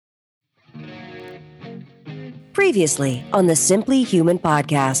Previously on the Simply Human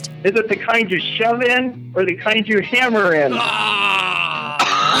podcast. Is it the kind you shove in or the kind you hammer in?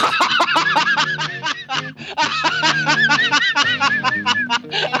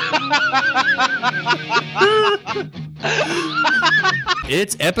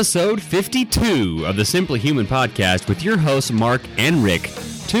 It's episode 52 of the Simply Human podcast with your hosts Mark and Rick,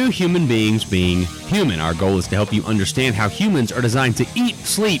 two human beings being human. Our goal is to help you understand how humans are designed to eat,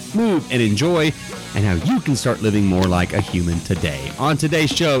 sleep, move, and enjoy, and how you can start living more like a human today. On today's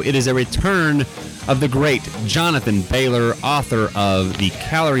show, it is a return of the great Jonathan Bailor, author of The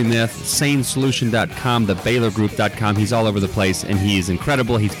Calorie Myth, SaneSolution.com, TheBailorGroup.com. He's all over the place, and he is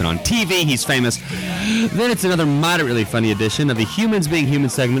incredible. He's been on TV. He's famous. Then it's another moderately funny edition of the Humans Being Human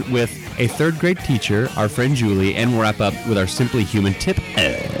segment with a third-grade teacher, our friend Julie, and we'll wrap up with our Simply Human tip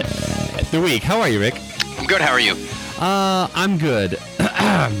of the week. How are you, Rick? I'm good. How are you? I'm good.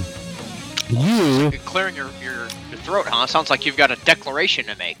 You're clearing your throat, huh? Sounds like you've got a declaration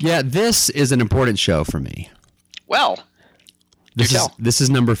to make. Yeah, this is an important show for me. Well, this is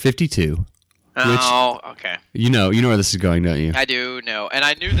number 52. Oh, okay. You know where this is going, don't you? I do know, and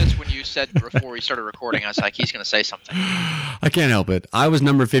I knew this when you said before we started recording. I was like, he's going to say something. I can't help it. I was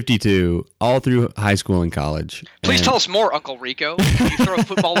number 52 all through high school and college. Please tell us more, Uncle Rico. Did you throw a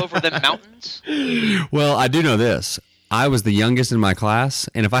football over them mountains? Well, I do know this. I was the youngest in my class,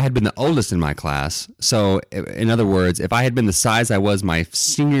 and if I had been the oldest in my class, so in other words, if I had been the size I was my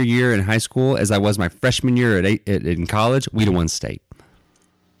senior year in high school as I was my freshman year in college, we'd have won state.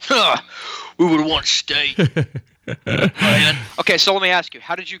 We would have won state. Man. Okay, so let me ask you,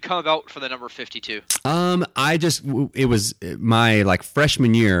 how did you come about for the number 52? It was my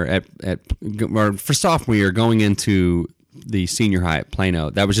freshman year or for sophomore year going into the senior high at Plano.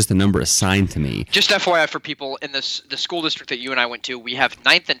 That was just a number assigned to me. Just FYI for people in the school district that you and I went to, we have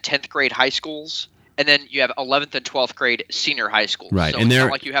 9th and 10th grade high schools, and then you have 11th and 12th grade senior high schools. Right. So and it's not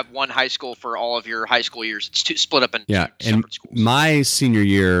like you have one high school for all of your high school years. It's split up in two separate schools. My senior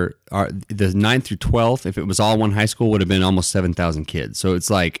year, the 9th through 12th, if it was all one high school, would have been almost 7,000 kids. So it's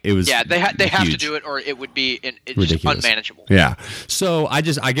like it was. Yeah, they have to do it, or it would be just unmanageable. Yeah. So I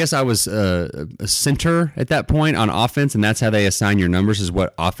guess I was a center at that point on offense, and that's how they assign your numbers, is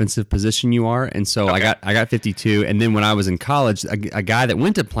what offensive position you are. And so okay. I got 52, and then when I was in college, a guy that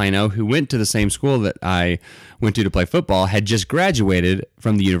went to Plano, who went to the same school that I went to play football, had just graduated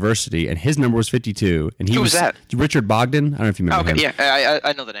from the university, and his number was 52. And who was that? Richard Bogdan. I don't know if you remember him. Yeah,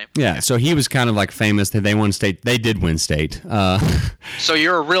 I know the name. Yeah, so he was kind of famous that they won state. They did win state. So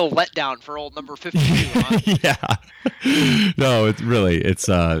you're a real letdown for old number 52, huh? Yeah. No, it's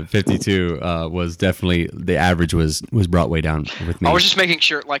 52 was definitely, the average was brought way down with me. I was just making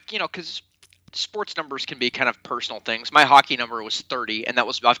sure, because sports numbers can be kind of personal things. My hockey number was 30, and that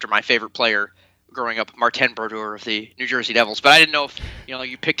was after my favorite player growing up, Martin Brodeur of the New Jersey Devils. But I didn't know if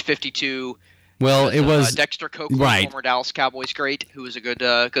you picked 52. Well, it was Dexter Coakley, right. Former Dallas Cowboys great, who was a good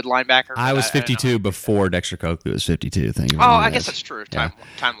linebacker. I was 52 before Dexter Coakley was 52. Thank you. I guess that's true. Timeline.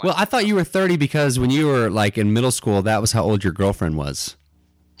 Well, I thought you were 30 because when you were in middle school, that was how old your girlfriend was.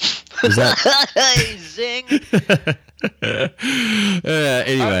 Was that? Zing.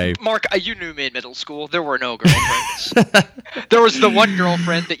 Anyway, Mark, you knew me in middle school. There were no girlfriends. There was the one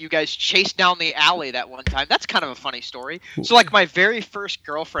girlfriend that you guys chased down the alley that one time. That's kind of a funny story. So, my very first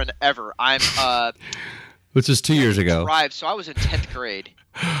girlfriend ever, which was 2 years ago. Arrived, so I was in 10th grade.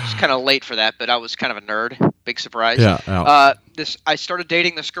 Just kind of late for that, but I was kind of a nerd. Big surprise. Yeah. I started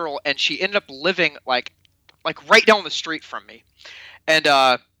dating this girl, and she ended up living like right down the street from me. And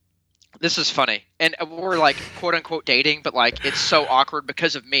this is funny. And we're quote unquote dating, but it's so awkward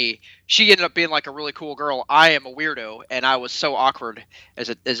because of me. She ended up being a really cool girl. I am a weirdo, and I was so awkward as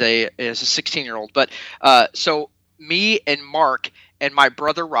a 16-year-old. But so me and Mark and my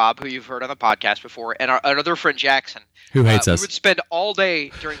brother Rob, who you've heard on the podcast before, and our other friend Jackson, who hates us, we would spend all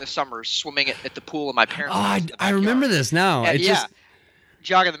day during the summers swimming at the pool in my parents' house. I remember this now. And,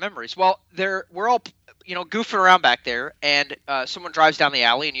 jogging the memories. Well, we're all goofing around back there, and someone drives down the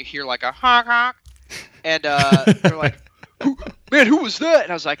alley, and you hear a honk honk, and they're like, who was that?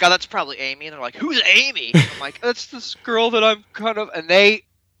 And I was like, oh, that's probably Amy. And they're like, who's Amy? And I'm like, that's this girl that I'm kind of, and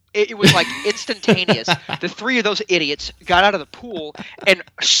it was instantaneous. The three of those idiots got out of the pool and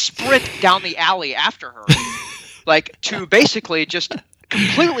sprint down the alley after her, to basically just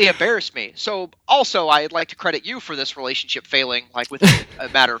completely embarrass me. So also, I'd like to credit you for this relationship failing, within a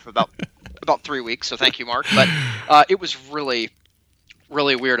matter of about 3 weeks. So thank you, Mark. But it was really,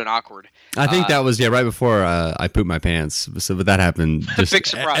 really weird and awkward. I think that was right before I pooped my pants. So, but that happened. Just big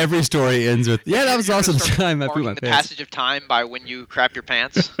surprise. Every story ends with that was awesome time I pooped my the pants. Passage of time by when you crap your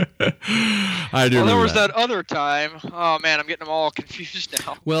pants. I do. Well, there was that other time. Oh man, I'm getting them all confused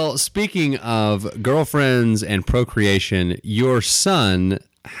now. Well, speaking of girlfriends and procreation, your son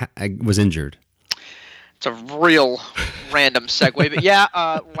was injured. It's a real random segue, but yeah,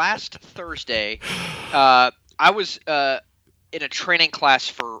 last Thursday, I was in a training class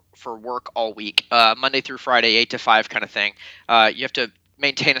for work all week, Monday through Friday, 8 to 5 kind of thing. You have to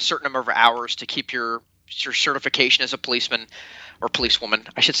maintain a certain number of hours to keep your certification as a policeman or policewoman.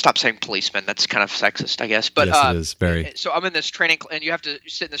 I should stop saying policeman. That's kind of sexist, I guess. But yes, it is very. So I'm in this training, and you have to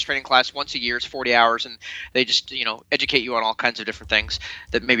sit in this training class once a year. It's 40 hours, and they just educate you on all kinds of different things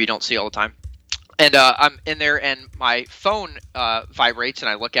that maybe you don't see all the time. And I'm in there, and my phone vibrates, and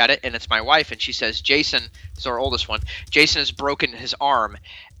I look at it, and it's my wife, and she says, Jason, this is our oldest one, Jason has broken his arm.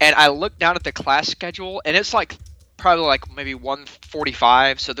 And I look down at the class schedule, and it's probably maybe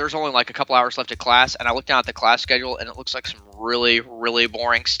 1:45, so there's only a couple hours left of class, and I look down at the class schedule, and it looks like some really, really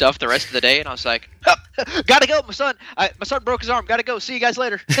boring stuff the rest of the day, and I was like, gotta go, my son broke his arm, gotta go, see you guys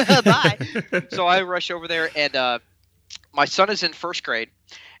later, bye. So I rush over there, and my son is in first grade.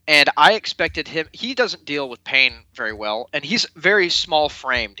 And I expected him. He doesn't deal with pain very well, and he's very small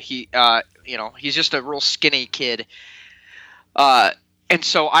framed. He's just a real skinny kid. And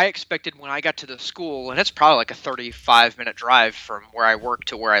so I expected when I got to the school, and it's probably a 35-minute drive from where I work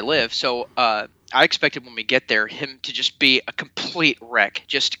to where I live. So I expected when we get there, him to just be a complete wreck,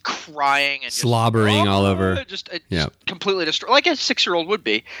 just crying and slobbering all over, just completely destroyed, like a 6-year-old would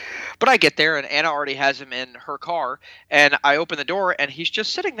be. But I get there, and Anna already has him in her car, and I open the door, and he's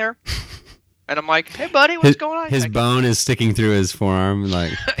just sitting there. And I'm like, "Hey, buddy, what's going on?" His bone is sticking through his forearm,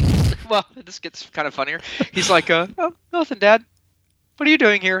 Well, this gets kind of funnier. He's like, "Oh, nothing, Dad. What are you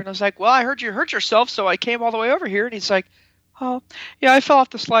doing here?" And I was like, "Well, I heard you hurt yourself, so I came all the way over here." And he's like, "Oh, yeah, I fell off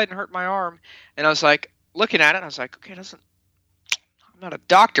the slide and hurt my arm." And I was like, looking at it, and I was like, "Okay, I'm not a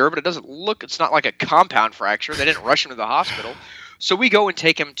doctor, but it's not like a compound fracture. They didn't rush him to the hospital." So we go and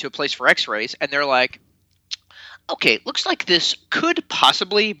take him to a place for x-rays, and they're like, "Okay, looks like this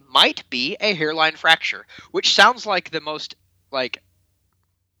might be a hairline fracture," which sounds like the most,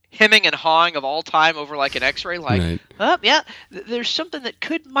 hemming and hawing of all time over an x-ray, right. "Oh, yeah, there's something that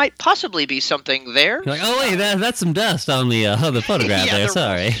might possibly be something there." You're like, "Oh, wait, that's some dust on the photograph yeah, there,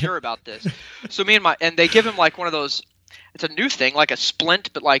 sorry." Really sure about this. So me and they give him one of those, it's a new thing, like a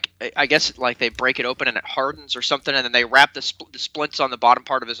splint, but I guess they break it open and it hardens or something, and then they wrap the splints on the bottom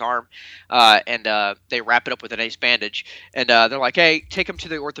part of his arm, and they wrap it up with an ace bandage, and they're like, "Hey, take him to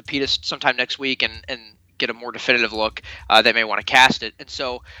the orthopedist sometime next week and get a more definitive look. They may want to cast it." And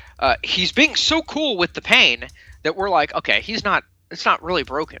so he's being so cool with the pain that we're like, okay, it's not really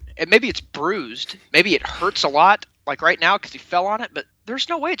broken. And maybe it's bruised. Maybe it hurts a lot, right now because he fell on it, but there's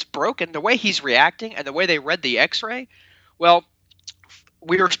no way it's broken. The way he's reacting and the way they read the x-ray, well,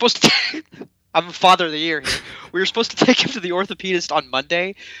 we were supposed to I'm a father of the year here. We were supposed to take him to the orthopedist on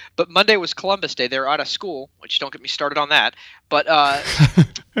Monday, but Monday was Columbus Day. They were out of school, which don't get me started on that. But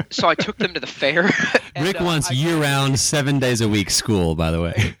so I took them to the fair. And, Rick wants year-round, 7 days a week school, by the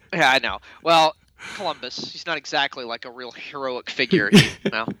way. Yeah, I know. Well, Columbus, he's not exactly a real heroic figure.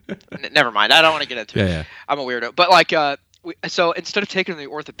 Never mind. I don't want to get into it. Yeah. I'm a weirdo. But so instead of taking them to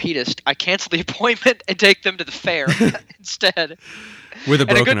the orthopedist, I canceled the appointment and take them to the fair instead. With a broken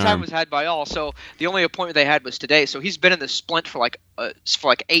and a good time arm. was had by all. So the only appointment they had was today. So he's been in the splint for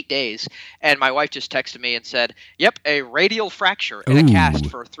 8 days. And my wife just texted me and said, "Yep, a radial fracture and a cast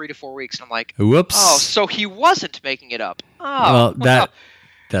for 3 to 4 weeks." And I'm like, "Whoops!" Oh, so he wasn't making it up. Well, Oh,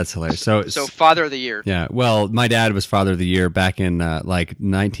 that's hilarious. So Father of the Year. Yeah. Well, my dad was Father of the Year back in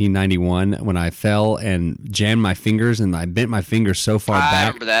 1991 when I fell and jammed my fingers, and I bent my fingers so far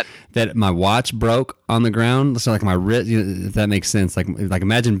back that my watch broke on the ground. So my wrist, if that makes sense. Like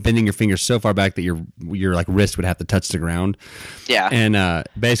imagine bending your fingers so far back that your wrist would have to touch the ground. Yeah. And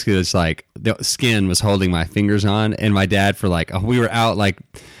basically it's the skin was holding my fingers on, and my dad we were out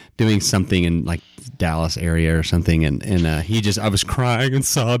doing something in Dallas area or something, and I was crying and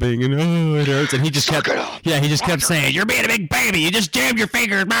sobbing and it hurts, and he just kept saying, "You're being a big baby, you just jammed your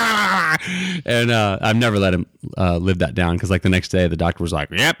fingers," and I've never let him live that down, because the next day the doctor was like,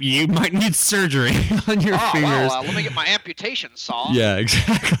 "Yep, you might need surgery on your fingers." Well, let me get my amputation saw. Yeah,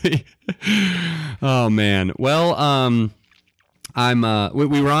 exactly. Oh man. Well,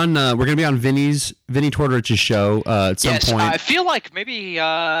 we were on. We're gonna be on Vinny Tortorich's show at some point. I feel like maybe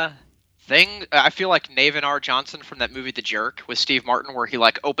I feel like Navin R. Johnson from that movie The Jerk with Steve Martin, where he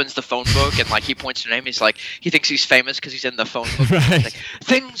like opens the phone book and like he points to a name. He's like, he thinks he's famous because he's in the phone book. Right. He's like,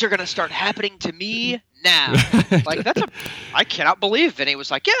 things are gonna start happening to me now. Like I cannot believe Vinny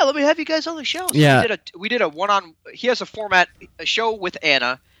was like, yeah, let me have you guys on the show. So Yeah. we did a one-on. He has a show with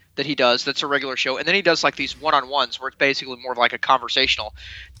Anna that he does that's a regular show, and then he does like these one-on-ones where it's basically more of like a conversational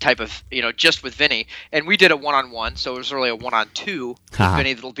type of, just with Vinny. And we did a one-on-one, so it was really a one-on-two with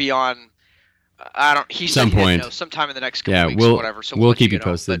Vinny that'll be on he said he didn't know, sometime in the next couple weeks or whatever. So we'll keep you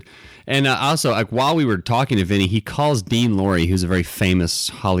posted. And also, like, while we were talking to Vinny, he calls Dean Lorey, who's a very famous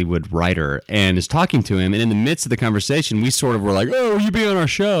Hollywood writer, and is talking to him. And in the midst of the conversation, we sort of were like, "Oh, will you be on our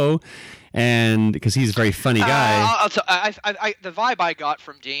show?" And because he's a very funny guy, the vibe I got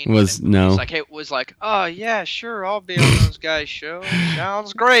from Dean was oh yeah, sure, I'll be on those guys' show.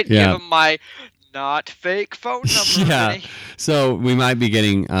 Sounds great. Yeah. Give him my not fake phone number. Yeah. Vinny. So we might be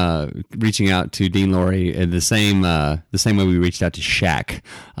reaching out to Dean Lorey in the same way we reached out to Shaq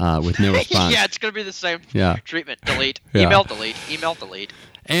with no response. Yeah, it's gonna be the same treatment. Delete. Yeah. Email delete. Email delete.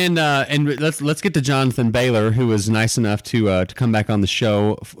 And let's get to Jonathan Bailor, who was nice enough to come back on the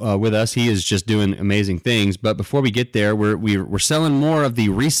show with us. He is just doing amazing things. But before we get there, we're selling more of the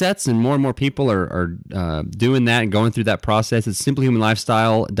resets, and more people are doing that and going through that process. It's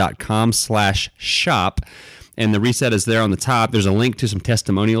simplyhumanlifestyle.com/shop, and the reset is there on the top. There's a link to some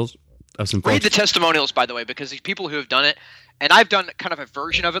testimonials of some folks. Read the testimonials, by the way, because these people who have done it. And I've done kind of a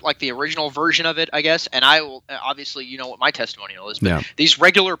version of it, like the original version of it, I guess. And I will obviously, what my testimonial is. But these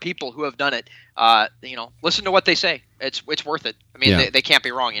regular people who have done it, listen to what they say. It's worth it. I mean, they can't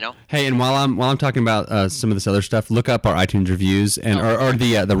be wrong, Hey, and while I'm talking about some of this other stuff, look up our iTunes reviews and or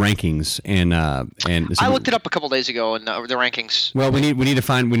the rankings and I looked it up a couple days ago and the rankings. Well, we need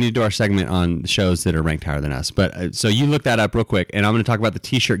to do our segment on shows that are ranked higher than us. But so you look that up real quick, and I'm going to talk about the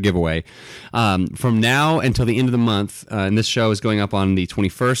T-shirt giveaway from now until the end of the month. And this show is going up on the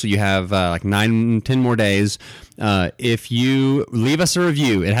 21st, so you have like 9-10 more days. If you leave us a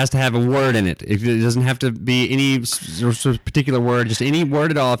review, it has to have a word in it. It doesn't have to be any sort of particular word, just any word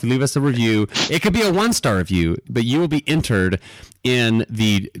at all. If you leave us a review, it could be a 1-star review, but you will be entered in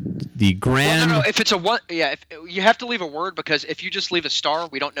the grand. Well, no. If it's a one, if you have to leave a word, because if you just leave a star,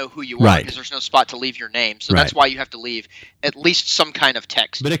 we don't know who you are because there's no spot to leave your name. So that's why you have to leave at least some kind of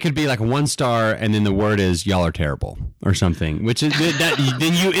text. But it could be like a 1-star, and then the word is "y'all are terrible" or something, which is that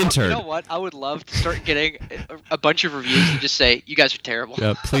then you entered. You know what? I would love to start getting a bunch of reviews and just say, "You guys are terrible."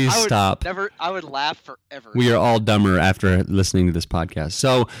 Please stop. I would laugh forever. We are all dumber after listening to this podcast.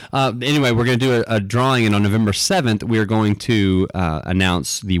 So anyway, we're going to do a drawing, and on November 7th, we are going to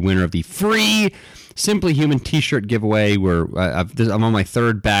announce the winner of the free Simply Human T-shirt giveaway. I'm on my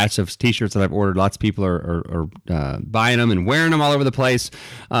third batch of T-shirts that I've ordered. Lots of people are buying them and wearing them all over the place.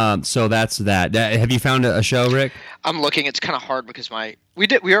 So that's that. Have you found a show, Rick? I'm looking. It's kind of hard because we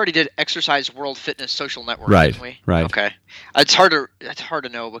already did Exercise World Fitness Social Network, right? Didn't we? Right. Okay. It's hard to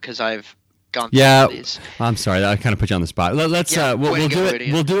know because I've gone through these. I'm sorry. I kind of put you on the spot. Let's we'll do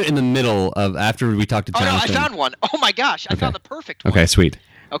it. We'll do it in the middle of after we talk to Jonathan. Oh no, I found one. Oh my gosh, I found the perfect one. Okay, sweet.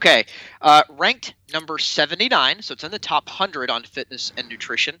 Okay, ranked number 79, so it's in the top 100 on fitness and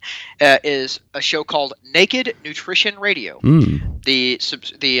nutrition, is a show called Naked Nutrition Radio. The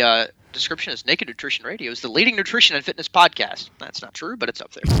description is Naked Nutrition Radio is the leading nutrition and fitness podcast. That's not true, but it's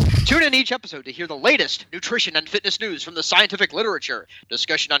up there. Tune in each episode to hear the latest nutrition and fitness news from the scientific literature,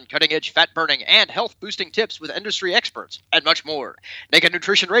 discussion on cutting-edge fat-burning and health-boosting tips with industry experts, and much more. Naked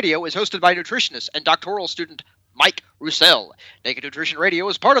Nutrition Radio is hosted by nutritionist and doctoral student Mike Roussel. Naked Nutrition Radio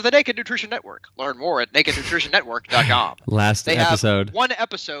is part of the Naked Nutrition Network. Learn more at nakednutritionnetwork.com. They have one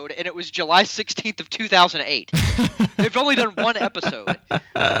episode, and it was July 16th of 2008. They've only done one episode.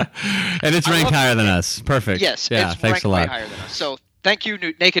 And it's ranked higher than us. Perfect. Yes, yeah, it's ranked way higher than us. So thank you,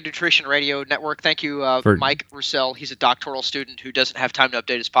 Naked Nutrition Radio Network. Thank you, Mike Roussel. He's a doctoral student who doesn't have time to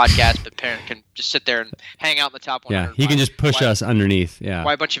update his podcast, but can just sit there and hang out in the top 100. Yeah, he can just push us underneath. Yeah.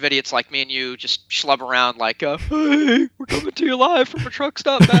 Why a bunch of idiots like me and you just schlub around like, hey, we're coming to you live from a truck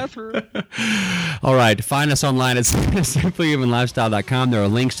stop bathroom. All right, find us online at simplyhumanlifestyle.com. There are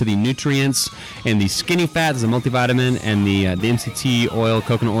links to the nutrients and the skinny fat, there's a multivitamin, and the MCT oil,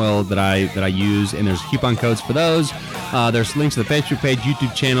 coconut oil that I use, and there's coupon codes for those. There's links to the Facebook page,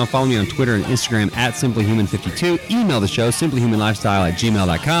 YouTube channel. Follow me on Twitter and Instagram at simplyhuman52. Email the show,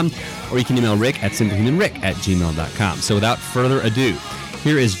 simplyhumanlifestyle@gmail.com, or you can email Rick at simplyhumanrick@gmail.com. So without further ado,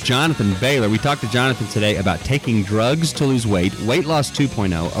 here is Jonathan Bailor. We talked to Jonathan today about taking drugs to lose weight, Weight Loss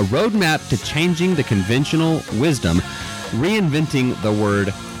 2.0, a roadmap to changing the conventional wisdom, reinventing the word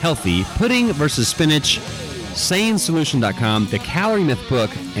healthy, pudding versus spinach, sanesolution.com, the Calorie Myth book,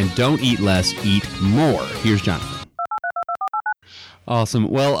 and Don't Eat Less, Eat More. Here's Jonathan. Awesome.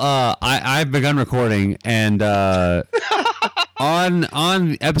 Well, I've begun recording, and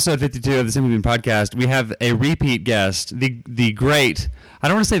on episode 52 of the Simply Human podcast, we have a repeat guest, the great. I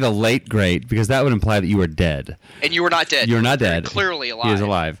don't want to say the late great, because that would imply that you are dead. And you were not dead. You're not dead. You're clearly alive. He is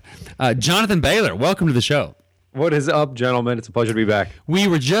alive. Jonathan Bailor, welcome to the show. What is up, gentlemen? It's a pleasure to be back. We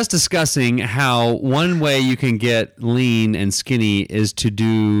were just discussing how one way you can get lean and skinny is to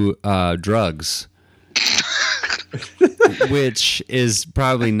do drugs, which is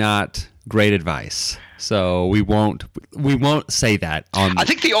probably not great advice. So we won't say that on. I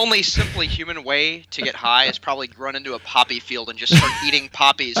think the only simply human way to get high is probably run into a poppy field and just start eating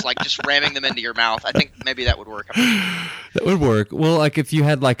poppies, like just ramming them into your mouth. I think maybe that would work. That would work. Well, like if you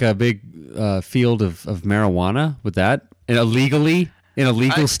had like a big field of marijuana, would that in a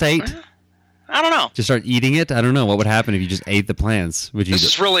legal state? I don't know. Just start eating it. I don't know what would happen if you just ate the plants. Would you? This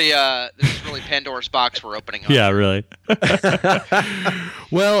is really Pandora's box we're opening up. Yeah, really.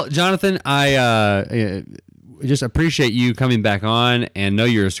 Well, Jonathan, I just appreciate you coming back on, and know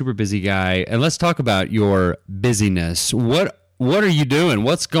you're a super busy guy. And let's talk about your busyness. What are you doing?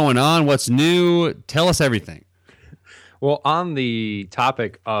 What's going on? What's new? Tell us everything. Well, on the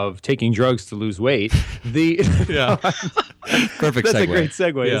topic of taking drugs to lose weight, perfect that's segue. A great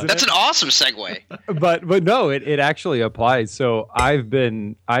segue. Yeah. Isn't That's it? an awesome segue. But no, it actually applies. So I've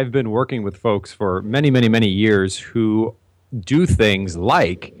been working with folks for many years who do things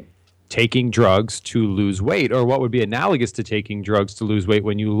like taking drugs to lose weight, or what would be analogous to taking drugs to lose weight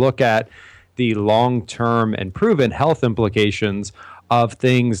when you look at the long-term and proven health implications of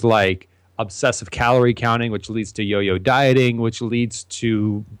things like obsessive calorie counting, which leads to yo-yo dieting, which leads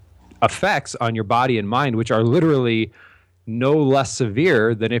to effects on your body and mind, which are literally no less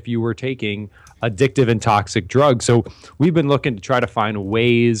severe than if you were taking addictive and toxic drugs. So we've been looking to try to find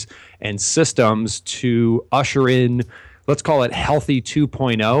ways and systems to usher in, let's call it healthy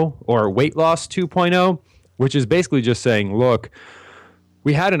 2.0 or weight loss 2.0, which is basically just saying, look,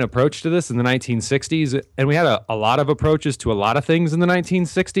 we had an approach to this in the 1960s, and we had a lot of approaches to a lot of things in the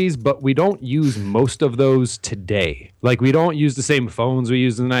 1960s, but we don't use most of those today. Like, we don't use the same phones we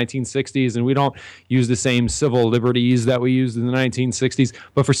used in the 1960s, and we don't use the same civil liberties that we used in the 1960s.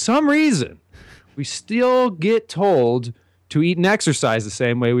 But for some reason, we still get told to eat and exercise the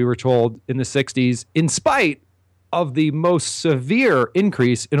same way we were told in the 60s, in spite of the most severe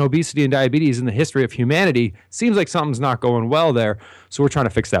increase in obesity and diabetes in the history of humanity. Seems like something's not going well there, so we're trying to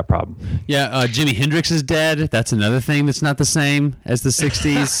fix that problem. Yeah, Jimi Hendrix is dead. That's another thing that's not the same as the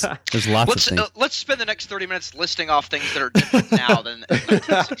 60s. There's lots of things. Let's spend the next 30 minutes listing off things that are different now than in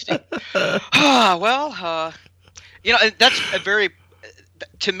 1960. That's a very,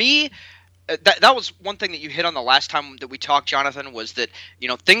 to me, that was one thing that you hit on the last time that we talked, Jonathan, was that,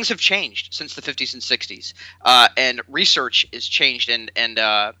 things have changed since the 50s and 60s, and research is changed, and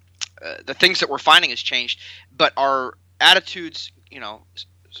the things that we're finding has changed, but our attitudes,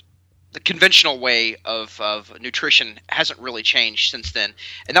 the conventional way of nutrition hasn't really changed since then.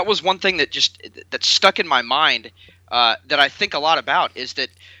 And that was one thing that stuck in my mind, that I think a lot about, is that,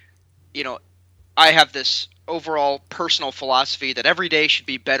 I have this overall personal philosophy that every day should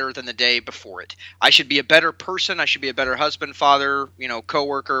be better than the day before it. I should be a better person. I should be a better husband, father,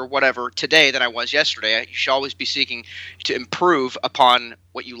 coworker, whatever, today than I was yesterday. You should always be seeking to improve upon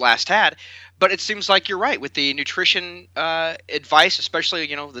what you last had. But it seems like you're right with the nutrition advice, especially,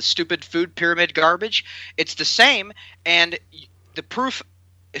 the stupid food pyramid garbage. It's the same, and the proof,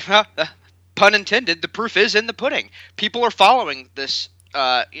 pun intended, the proof is in the pudding. People are following this,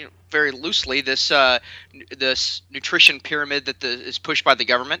 very loosely, this nutrition pyramid that is pushed by the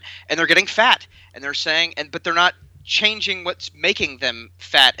government, and they're getting fat, and they're saying, but they're not changing what's making them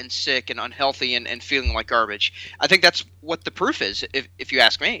fat and sick and unhealthy and feeling like garbage. I think that's what the proof is, if you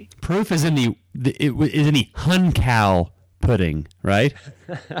ask me. Proof is in the Hun-Cal pudding, right?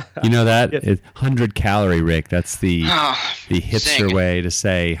 You know that? Yes. 100 calorie, Rick. That's the hipster zing. way to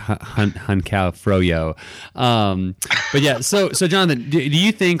say Hun-Cal froyo. But yeah, so Jonathan, do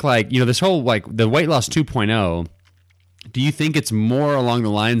you think, like, this whole, like, the weight loss 2.0, do you think it's more along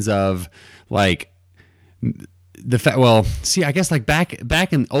the lines of, like, the fact? Well, see, I guess, like,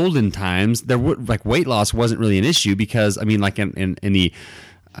 back in olden times, there would, like, weight loss wasn't really an issue because, I mean, like, in the,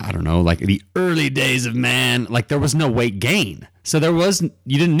 I don't know, like the early days of man, like, there was no weight gain. So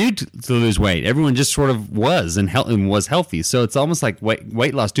you didn't need to lose weight. Everyone just sort of was and was healthy. So it's almost like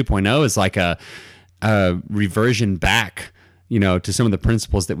weight loss 2.0 is like a reversion back, to some of the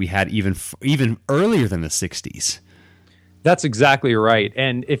principles that we had even earlier than the 60s. That's exactly right.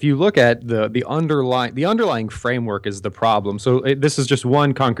 And if you look at the underlying framework is the problem. So this is just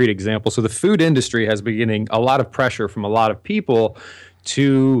one concrete example. So the food industry has been getting a lot of pressure from a lot of people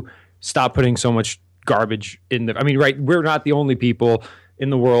to stop putting so much garbage in the. I mean, right? We're not the only people in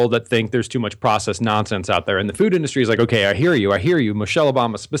the world that think there's too much processed nonsense out there. And the food industry is like, okay, I hear you. Michelle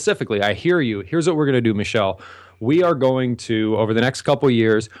Obama specifically, I hear you. Here's what we're going to do, Michelle. We are going to, over the next couple of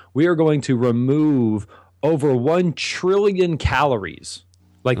years, we are going to remove over 1 trillion calories.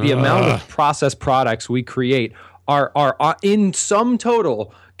 Like the amount of processed products we create are in sum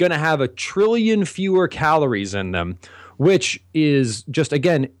total going to have 1 trillion fewer calories in them, which is just,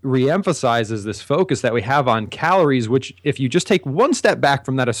 again, reemphasizes this focus that we have on calories, which if you just take one step back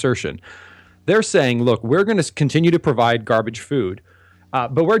from that assertion, they're saying, look, we're going to continue to provide garbage food,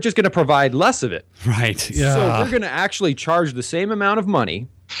 but we're just going to provide less of it. Right. Yeah. So we're going to actually charge the same amount of money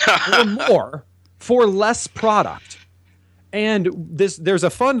or more for less product. And there's a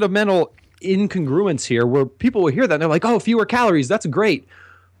fundamental incongruence here where people will hear that and they're like, oh, fewer calories, that's great.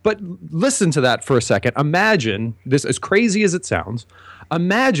 But listen to that for a second. Imagine this, as crazy as it sounds,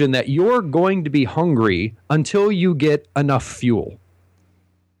 imagine that you're going to be hungry until you get enough fuel.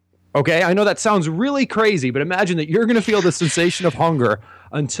 Okay, I know that sounds really crazy, but imagine that you're going to feel the sensation of hunger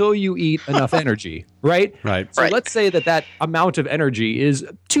until you eat enough energy, right? Right. So let's say that amount of energy is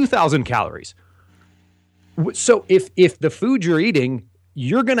 2,000 calories. So if the food you're eating,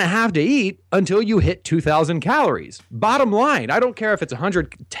 you're going to have to eat until you hit 2,000 calories. Bottom line, I don't care if it's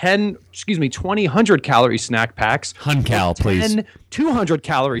 100 calorie snack packs. Huncal, please. 200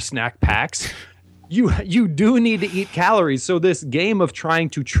 calorie snack packs. You do need to eat calories. So this game of trying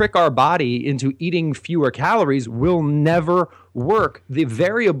to trick our body into eating fewer calories will never work. The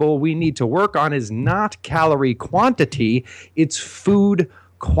variable we need to work on is not calorie quantity, it's food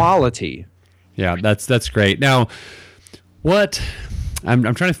quality. Yeah, that's great. Now, what I'm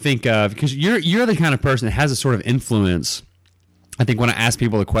trying to think of, because you're the kind of person that has a sort of influence. I think when I ask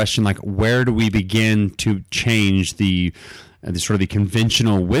people the question, like, where do we begin to change the sort of the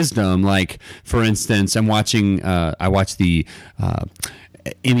conventional wisdom? Like, for instance, I watched the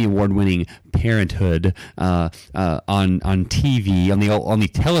Emmy Award-winning Parenthood on TV on the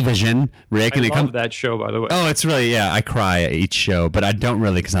television. Rick, I love that show, by the way. Oh, it's really, yeah. I cry at each show, but I don't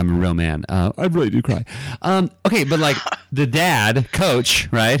really because I'm a real man. I really do cry. Okay, but like the dad, Coach,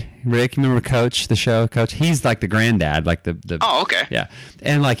 right? Rick, you remember Coach, the show, Coach? He's like the granddad, like the. Oh, okay. Yeah,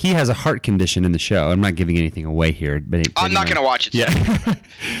 and like he has a heart condition in the show. I'm not giving anything away here, but I'm not gonna watch it. Yeah.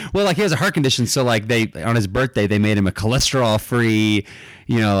 Well, like he has a heart condition, so like on his birthday they made him a cholesterol-free,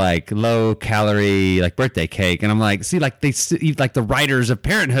 like low-calorie like birthday cake, and I'm like, see, like like the writers of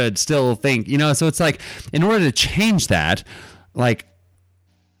Parenthood still think, so it's like in order to change that, like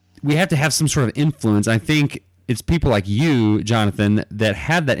we have to have some sort of influence. I think it's people like you, Jonathan, that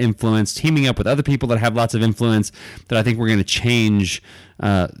have that influence, teaming up with other people that have lots of influence, that I think we're going to change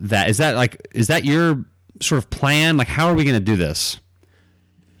that. Is that your sort of plan? Like, how are we going to do this?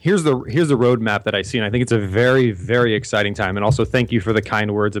 Here's the roadmap that I see, and I think it's a very, very exciting time. And also, thank you for the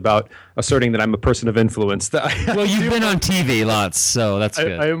kind words about asserting that I'm a person of influence. Well, you've been on TV lots, so that's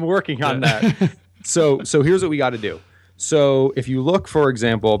good. I am working on that. So here's what we got to do. So if you look, for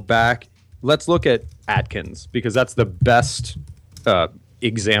example, let's look at Atkins, because that's the best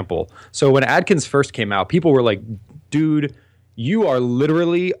example. So when Atkins first came out, people were like, dude, you are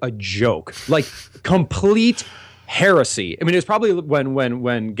literally a joke. Like, complete heresy. I mean, it was probably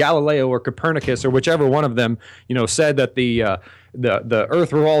when Galileo or Copernicus or whichever one of them, said that the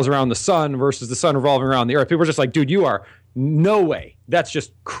Earth revolves around the sun versus the sun revolving around the Earth. People were just like, dude, you are no way. That's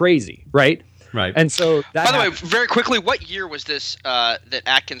just crazy, right? Right. And so that. By the way, very quickly, what year was this that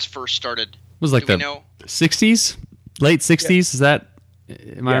Atkins first started? It was like the 60s, late 60s. Yeah. Is that?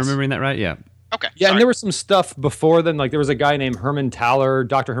 Am I remembering that right? Yeah. Okay. Yeah, sorry. And there was some stuff before then. Like there was a guy named Dr. Herman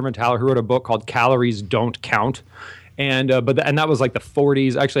Thaler, who wrote a book called "Calories Don't Count," and that was like the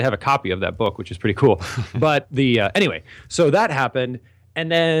 40s. I actually have a copy of that book, which is pretty cool. But anyway, so that happened,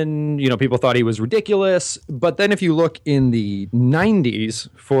 and then people thought he was ridiculous. But then if you look in the 90s,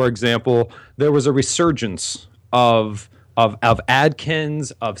 for example, there was a resurgence of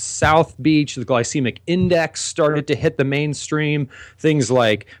Atkins, of South Beach. The glycemic index started to hit the mainstream. Things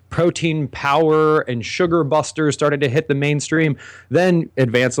like Protein Power and Sugar Busters started to hit the mainstream. Then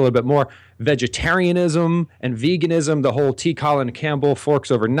advance a little bit more. Vegetarianism and veganism, the whole T. Colin Campbell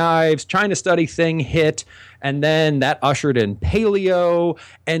forks over knives, trying to study thing hit. And then that ushered in paleo.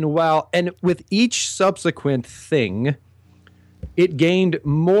 And with each subsequent thing, it gained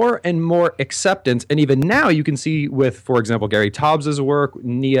more and more acceptance. And even now you can see with, for example, Gary Taubes' work,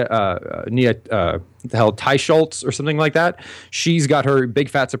 Nia Ty Schultz or something like that. She's got her Big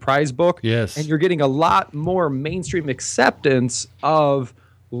Fat Surprise book. Yes. And you're getting a lot more mainstream acceptance of,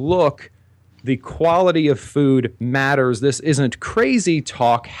 look, the quality of food matters. This isn't crazy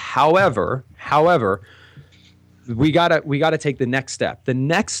talk. However, we gotta take the next step. The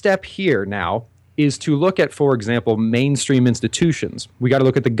next step here now is to look at, for example, mainstream institutions. We got to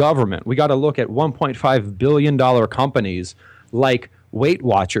look at the government. We got to look at $1.5 billion companies like Weight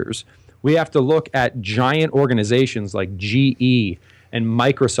Watchers. We have to look at giant organizations like GE and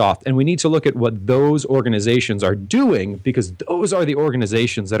Microsoft, and we need to look at what those organizations are doing, because those are the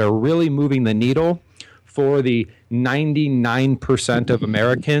organizations that are really moving the needle for the 99% of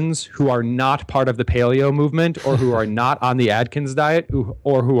Americans who are not part of the paleo movement, or who are not on the Atkins diet,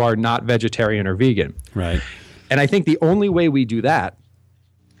 or who are not vegetarian or vegan. Right. And I think the only way we do that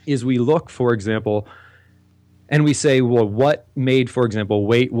is we look, for example, and we say, well, what made, for example,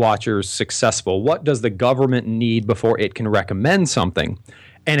 Weight Watchers successful? What does the government need before it can recommend something?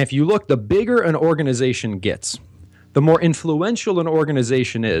 And if you look, the bigger an organization gets, the more influential an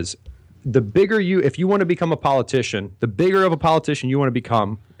organization is, the bigger if you want to become a politician, the bigger of a politician you want to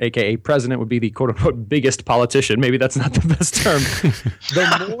become, aka president would be the quote unquote biggest politician. Maybe that's not the best term.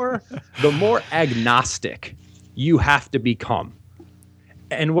 the more agnostic you have to become.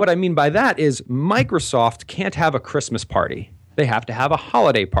 And what I mean by that is Microsoft can't have a Christmas party. They have to have a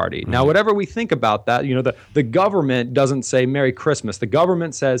holiday party. Now, whatever we think about that, the government doesn't say Merry Christmas. The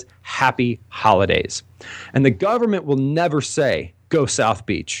government says Happy Holidays. And the government will never say go South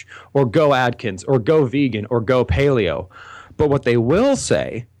Beach or go Atkins or go vegan or go paleo. But what they will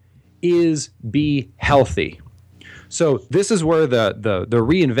say is be healthy. So this is where the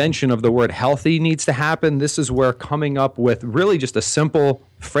reinvention of the word healthy needs to happen. This is where coming up with really just a simple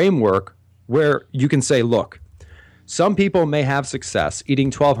framework where you can say, look, some people may have success eating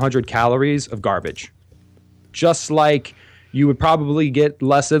 1,200 calories of garbage, just like you would probably get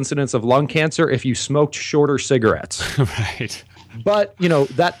less incidence of lung cancer if you smoked shorter cigarettes. Right. But,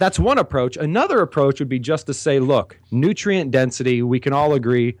 that's one approach. Another approach would be just to say, look, nutrient density, we can all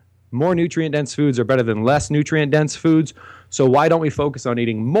agree, more nutrient-dense foods are better than less nutrient-dense foods. So why don't we focus on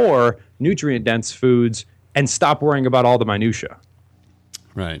eating more nutrient-dense foods and stop worrying about all the minutia?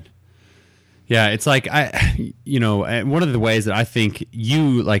 Right. Yeah, it's like one of the ways that I think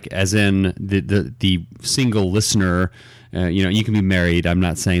you, like, as in the single listener, you can be married. I'm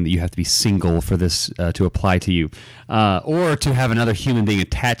not saying that you have to be single for this to apply to you, or to have another human being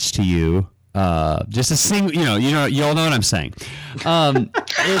attached to you. Just a single, you all know what I'm saying. I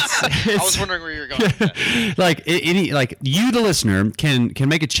was wondering where you were going. Like you, the listener, can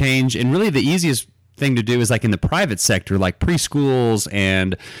make a change, and really the easiest thing to do is like in the private sector, like preschools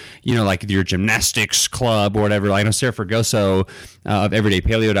and like your gymnastics club or whatever. Like I know Sarah Fergoso of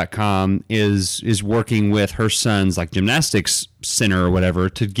everydaypaleo.com is working with her son's like gymnastics center or whatever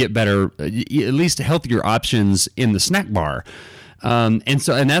to get better, at least healthier options in the snack bar. And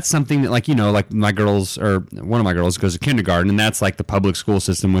that's something that like my girls, or one of my girls goes to kindergarten, and that's like the public school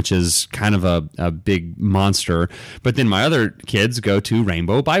system, which is kind of a big monster. But then my other kids go to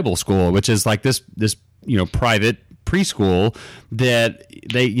Rainbow Bible School, which is like this private preschool that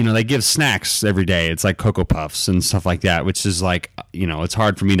they give snacks every day. It's like Cocoa Puffs and stuff like that, which is like, it's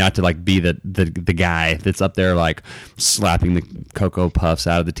hard for me not to like be the guy that's up there like slapping the Cocoa Puffs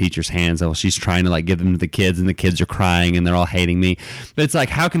out of the teacher's hands while she's trying to like give them to the kids, and the kids are crying and they're all hating me. But it's like,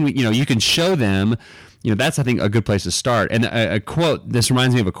 how can we, you can show them, that's, I think, a good place to start. And a quote, this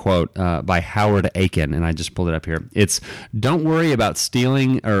reminds me of a quote by Howard Aiken, and I just pulled it up here. It's, don't worry about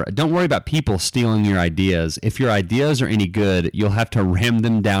people stealing your ideas. If your ideas are any good, you'll have to ram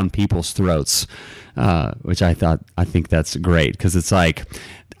them down people's throats, which I think that's great, because it's like,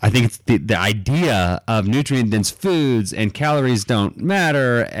 I think it's the idea of nutrient-dense foods and calories don't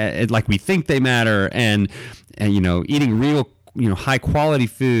matter like we think they matter, and eating real high quality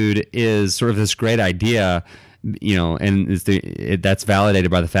food is sort of this great idea, and that's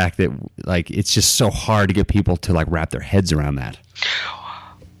validated by the fact that like it's just so hard to get people to like wrap their heads around that.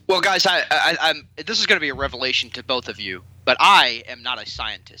 Well, guys, I'm this is going to be a revelation to both of you, but I am not a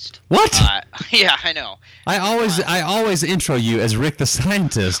scientist. What? Yeah, I know. I always intro you as Rick the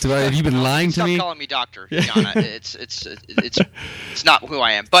scientist. Have you been lying to me? Stop calling me doctor, Yana. It's not who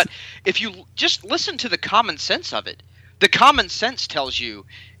I am. But if you just listen to the common sense of it, the common sense tells you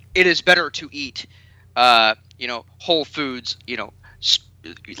it is better to eat, whole foods,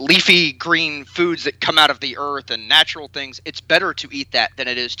 leafy green foods that come out of the earth and natural things. It's better to eat that than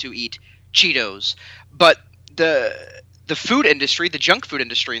it is to eat Cheetos. But the the food industry, the junk food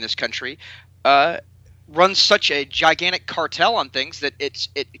industry in this country, runs such a gigantic cartel on things that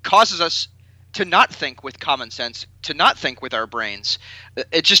it causes us to not think with common sense, to not think with our brains.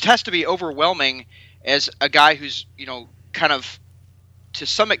 It just has to be overwhelming as a guy who's, kind of, to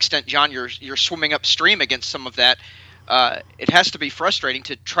some extent, John, you're swimming upstream against some of that. It has to be frustrating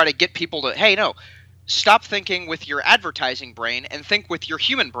to try to get people to, hey, no, stop thinking with your advertising brain and think with your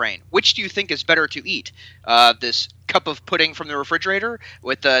human brain. Which do you think is better to eat? This cup of pudding from the refrigerator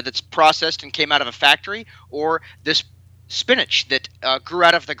that's processed and came out of a factory, or this spinach that grew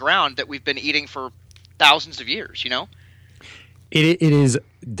out of the ground that we've been eating for thousands of years, It is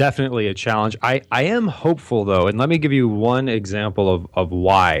definitely a challenge. I am hopeful, though, and let me give you one example of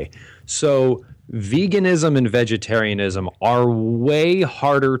why. So veganism and vegetarianism are way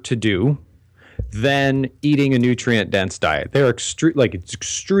harder to do than eating a nutrient-dense diet. They're it's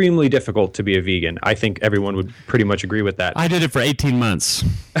extremely difficult to be a vegan. I think everyone would pretty much agree with that. I did it for 18 months,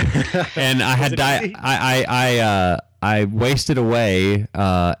 and I had I wasted away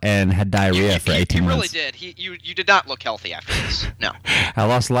and had diarrhea for 18 months. You really did. You did not look healthy after this. No. I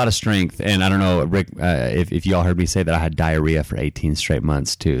lost a lot of strength, and I don't know, Rick, if you all heard me say that I had diarrhea for 18 straight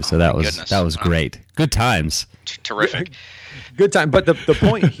months too. So that was great. Good times. Terrific. Good time. But the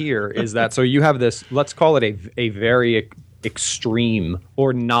point here is that, so you have this, let's call it a very extreme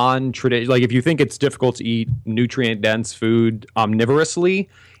or non-traditional, like if you think it's difficult to eat nutrient-dense food omnivorously,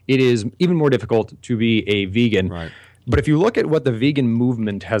 it is even more difficult to be a vegan. Right. But if you look at what the vegan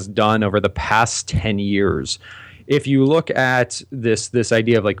movement has done over the past 10 years, if you look at this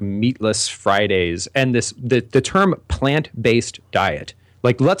idea of like meatless Fridays and the term plant-based diet,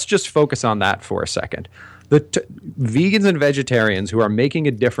 like let's just focus on that for a second. Vegans and vegetarians who are making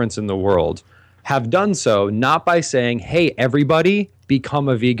a difference in the world have done so not by saying, hey, everybody become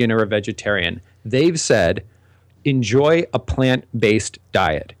a vegan or a vegetarian. They've said, enjoy a plant-based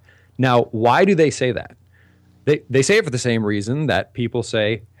diet. Now, why do they say that? They say it for the same reason that people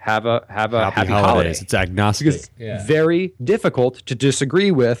say have a happy holiday. It's agnostic. It's very difficult to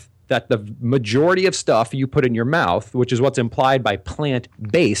disagree with that the majority of stuff you put in your mouth, which is what's implied by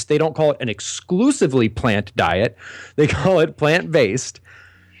plant-based, they don't call it an exclusively plant diet. They call it plant-based.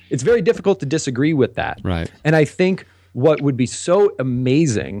 It's very difficult to disagree with that. Right. And I think what would be so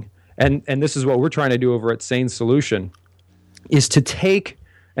amazing, and this is what we're trying to do over at Sane Solution, is to take,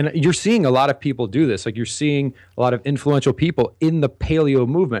 and you're seeing a lot of people do this, like you're seeing a lot of influential people in the paleo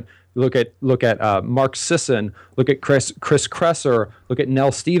movement. Look at Mark Sisson, look at Chris Kresser, look at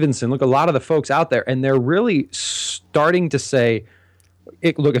Nell Stevenson, look at a lot of the folks out there, and they're really starting to say,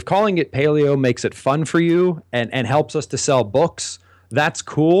 look, if calling it paleo makes it fun for you and helps us to sell books, that's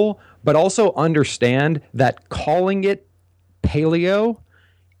cool, but also understand that calling it paleo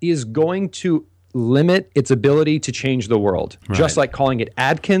is going to limit its ability to change the world. Right. Just like calling it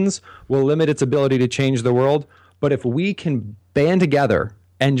Atkins will limit its ability to change the world. But if we can band together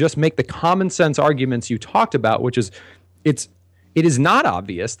and just make the common sense arguments you talked about, which is it is not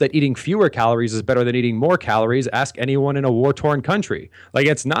obvious that eating fewer calories is better than eating more calories. Ask anyone in a war-torn country. Like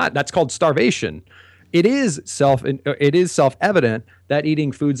it's not, that's called starvation. It is self-evident that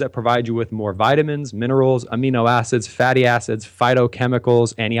eating foods that provide you with more vitamins, minerals, amino acids, fatty acids,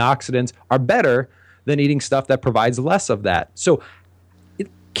 phytochemicals, antioxidants are better than eating stuff that provides less of that. So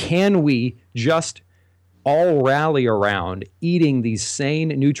can we just all rally around eating these sane,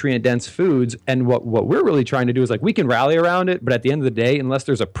 nutrient-dense foods? And what we're really trying to do is, like, we can rally around it, but at the end of the day, unless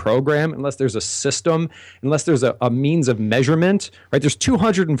there's a program, unless there's a system, unless there's a means of measurement, right? There's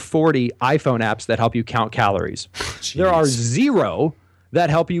 240 iPhone apps that help you count calories. Jeez. There are 0 that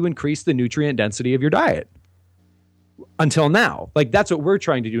help you increase the nutrient density of your diet. Until now. Like, that's what we're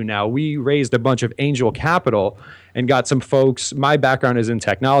trying to do now. We raised a bunch of angel capital and got some folks. My background is in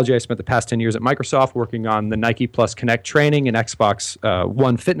technology. I spent the past 10 years at Microsoft working on the Nike Plus Connect training and Xbox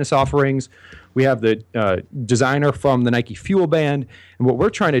One fitness offerings. We have the designer from the Nike Fuel Band. And what we're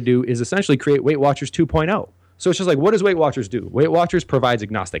trying to do is essentially create Weight Watchers 2.0. So it's just like, what does Weight Watchers do? Weight Watchers provides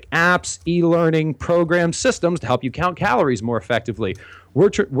agnostic apps, e-learning, programs, systems to help you count calories more effectively. We're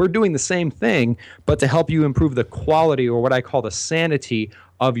doing the same thing, but to help you improve the quality, or what I call the sanity,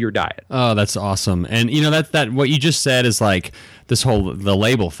 of your diet. Oh, that's awesome. And you know, that what you just said is like the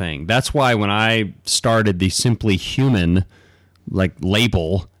label thing. That's why when I started the Simply Human like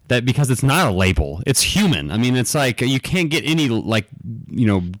label, that because it's not a label, it's human. I mean, it's like you can't get any like, you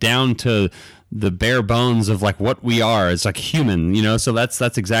know, down to the bare bones of like what we are. It's like human, you know. So that's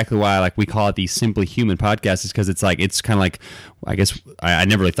exactly why like we call it the Simply Human podcast, is because it's like, it's kind of like, I guess I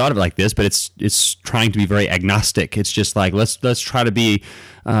never really thought of it like this, but it's trying to be very agnostic. It's just like let's try to be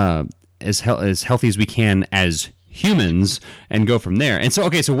as healthy as we can as humans and go from there. And so,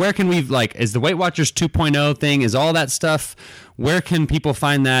 okay, so where can we, like, is the Weight Watchers 2.0 thing, is all that stuff, where can people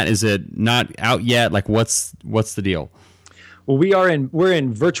find that? Is it not out yet? Like, what's the deal? Well, we're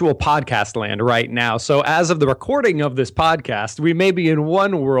in virtual podcast land right now. So as of the recording of this podcast, we may be in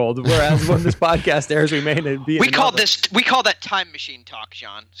one world, whereas when this podcast airs, we may be in another. We call that time machine talk,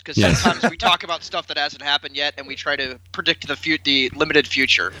 John, because sometimes we talk about stuff that hasn't happened yet, and we try to predict the limited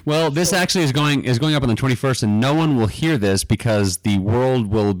future. Well, this actually is going up on the 21st, and no one will hear this because the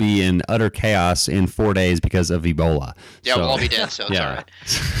world will be in utter chaos in 4 days because of Ebola. Yeah, we'll all be dead, so it's all right.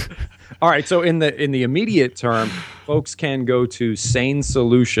 All right, so in the immediate term, folks can go to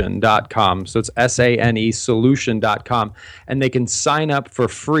sanesolution.com. So it's SANE solution.com, and they can sign up for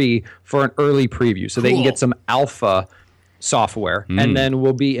free for an early preview. So they can get some alpha software, and then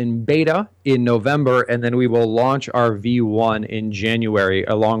we'll be in beta in November, and then we will launch our V1 in January,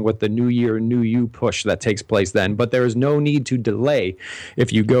 along with the New Year, New You push that takes place then. But there is no need to delay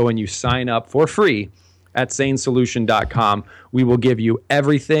if you go and you sign up for free at sanesolution.com. We will give you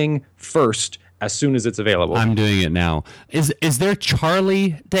everything first as soon as it's available. I'm doing it now. Is there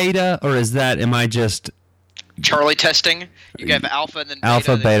Charlie data, or am I just Charlie testing? You have alpha and then beta.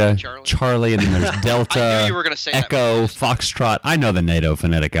 Alpha, beta, Charlie, and then there's Delta, I knew you were gonna say Echo, Foxtrot. I know the NATO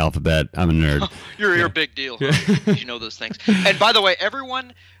phonetic alphabet. I'm a nerd. You're a big deal. Huh? You know those things. And by the way,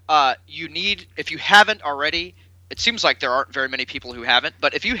 everyone, you need, if you haven't already, it seems like there aren't very many people who haven't,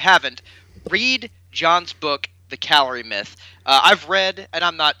 but if you haven't, read John's book, The Calorie Myth. I've read, and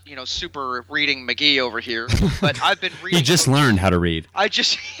I'm not, super reading McGee over here, but I've been reading. You just learned how to read. I've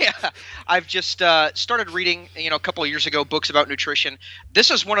just started reading, a couple of years ago, books about nutrition.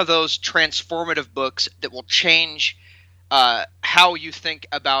 This is one of those transformative books that will change how you think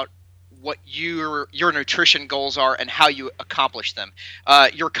about what your nutrition goals are and how you accomplish them.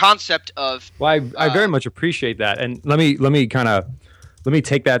 Your concept of I very much appreciate that, and let me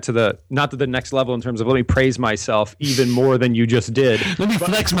take that to not to the next level in terms of let me praise myself even more than you just did. Let me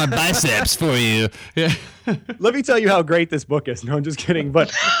flex my biceps for you. Yeah. Let me tell you how great this book is. No, I'm just kidding.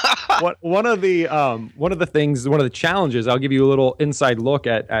 But one of the challenges, I'll give you a little inside look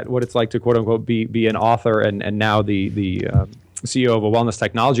at what it's like to quote unquote be an author and now the CEO of a wellness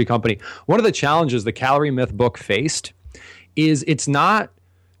technology company. One of the challenges the Calorie Myth book faced is it's not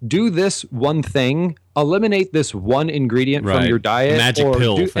do this one thing, eliminate this one ingredient from your diet, magic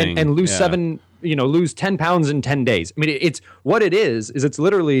pill thing, and lose lose 10 pounds in 10 days. I mean, it's what it is it's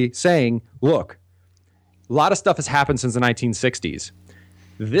literally saying, look, a lot of stuff has happened since the 1960s.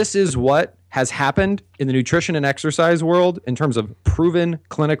 This is what has happened in the nutrition and exercise world in terms of proven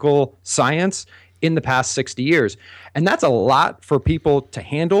clinical science in the past 60 years. And that's a lot for people to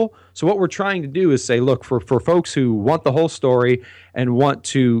handle. So what we're trying to do is say, look, for folks who want the whole story and want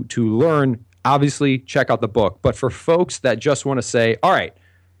to learn, obviously check out the book. But for folks that just want to say, all right,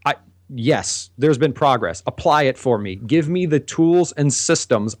 yes, there's been progress. Apply it for me. Give me the tools and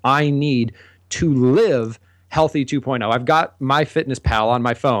systems I need to live Healthy 2.0. I've got MyFitnessPal on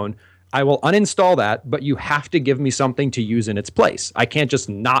my phone. I will uninstall that, but you have to give me something to use in its place. I can't just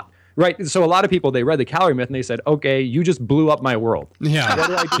not. Right. So a lot of people, they read the Calorie Myth and they said, okay, you just blew up my world.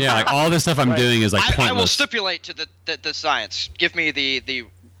 Yeah. Yeah. Like all this stuff I'm doing is like pointless. I will stipulate to the science. Give me the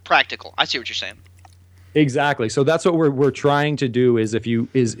practical. I see what you're saying. Exactly. So that's what we're trying to do is in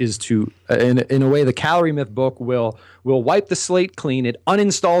a way, the Calorie Myth book will wipe the slate clean. It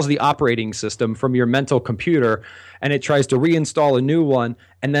uninstalls the operating system from your mental computer and it tries to reinstall a new one.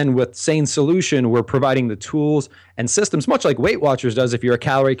 And then with Sane Solution, we're providing the tools and systems, much like Weight Watchers does. If you're a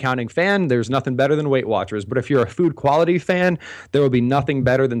calorie counting fan, there's nothing better than Weight Watchers. But if you're a food quality fan, there will be nothing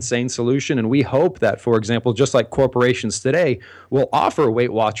better than Sane Solution. And we hope that, for example, just like corporations today will offer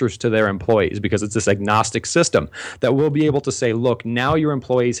Weight Watchers to their employees because it's this agnostic system that will be able to say, look, now your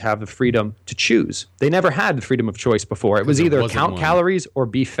employees have the freedom to choose. They never had the freedom of choice before. It was either count calories or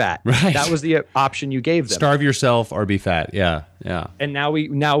be fat. Right. That was the option you gave them. Starve yourself or be fat. Yeah. Yeah. And now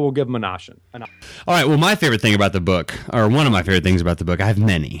we'll give them an option. All right. Well, my favorite thing about the book, or one of my favorite things about the book, I have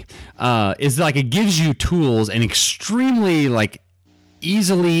many, is like it gives you tools and extremely like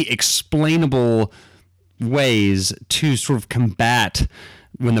easily explainable ways to sort of combat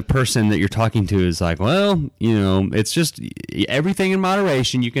when the person that you're talking to is like, well, it's just everything in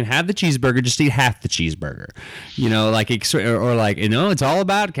moderation. You can have the cheeseburger, just eat half the cheeseburger. It's all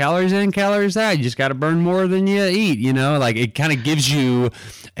about calories in, calories out. You just got to burn more than you eat. Like it kind of gives you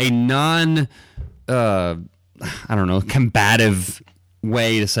a combative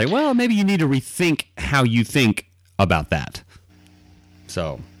way to say, well, maybe you need to rethink how you think about that.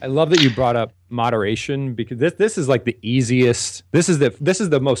 So I love that you brought up moderation, because this is like the easiest. This is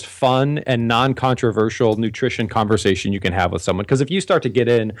the most fun and non-controversial nutrition conversation you can have with someone. Because if you start to get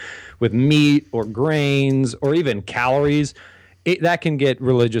in with meat or grains or even calories, that can get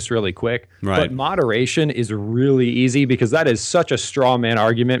religious really quick. Right. But moderation is really easy, because that is such a straw man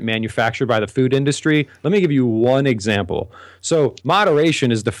argument manufactured by the food industry. Let me give you one example. So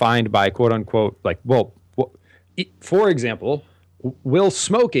moderation is defined by quote unquote, for example, will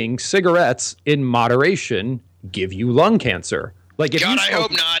smoking cigarettes in moderation give you lung cancer? Like, if God, you I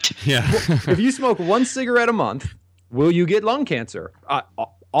hope not. yeah, if you smoke one cigarette a month, will you get lung cancer?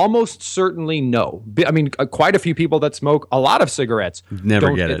 Almost certainly no. I mean, quite a few people that smoke a lot of cigarettes Never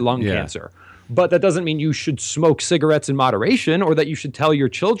don't get get it. lung Yeah. cancer. But that doesn't mean you should smoke cigarettes in moderation, or that you should tell your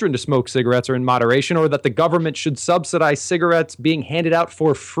children to smoke cigarettes or in moderation, or that the government should subsidize cigarettes being handed out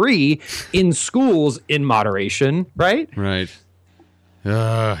for free in schools in moderation, right? right.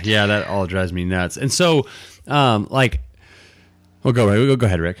 Yeah, that all drives me nuts. And so, go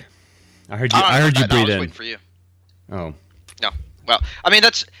ahead, Rick. I heard you I breathe was in. waiting for you. Oh, No. Well, I mean,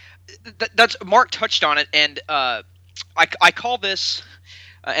 that's Mark touched on it, and I call this,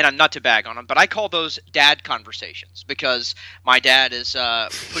 and I'm not to bag on him, but I call those dad conversations, because my dad is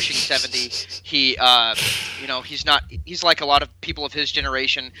pushing 70. He, he's like a lot of people of his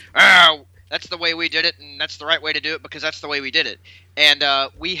generation. That's the way we did it, and that's the right way to do it, because that's the way we did it. And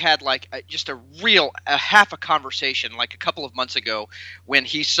we had just a half a conversation like a couple of months ago, when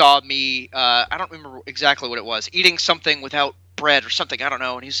he saw me, I don't remember exactly what it was, eating something without bread or something, I don't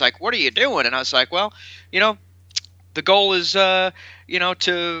know. And he's like, "What are you doing?" And I was like, "Well, the goal is, to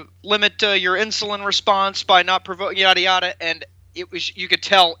limit your insulin response by not provoking yada yada." And you could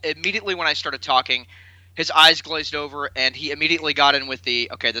tell immediately when I started talking, his eyes glazed over, and he immediately got in with the,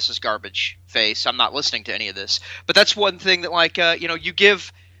 "Okay, this is garbage" face. I'm not listening to any of this. But that's one thing that,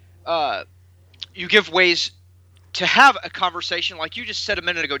 you give ways to have a conversation, like you just said a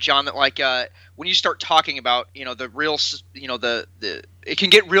minute ago, John, that when you start talking about, the real, it can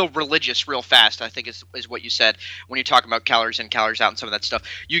get real religious real fast, I think is what you said, when you talk about calories in, calories out and some of that stuff.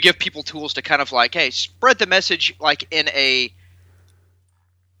 You give people tools to kind of hey, spread the message in a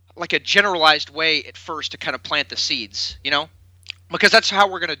generalized way at first, to kind of plant the seeds, because that's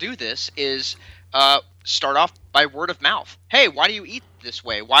how we're going to do this, is start off by word of mouth. Hey, why do you eat this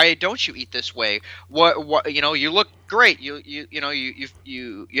way? Why don't you eat this way? What you look great. You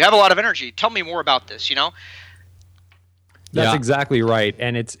have a lot of energy. Tell me more about this, That's exactly right.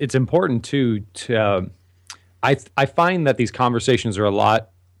 And it's important too I find that these conversations are a lot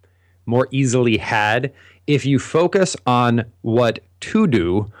more easily had if you focus on what to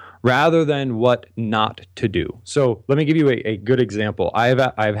do rather than what not to do. So let me give you a good example.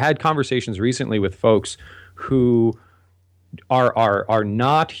 I've had conversations recently with folks who are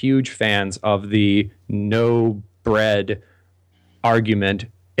not huge fans of the no bread argument,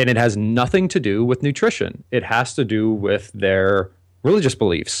 and it has nothing to do with nutrition. It has to do with their religious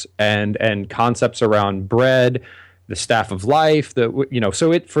beliefs and concepts around bread, the staff of life,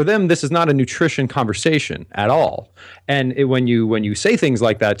 so for them, this is not a nutrition conversation at all. And when you say things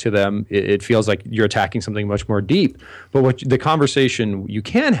like that to them, it feels like you're attacking something much more deep. But the conversation you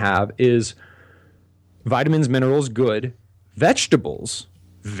can have is vitamins, minerals, good. Vegetables,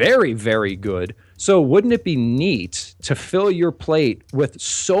 very, very good. So wouldn't it be neat to fill your plate with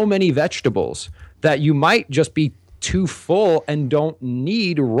so many vegetables that you might just be too full and don't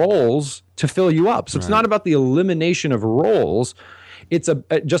need rolls to fill you up? So it's not about the elimination of rolls. It's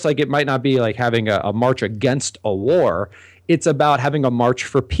just like it might not be like having a march against a war. It's about having a march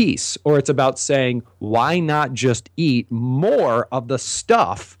for peace, or it's about saying, why not just eat more of the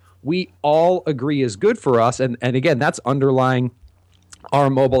stuff we all agree is good for us? And again, that's underlying our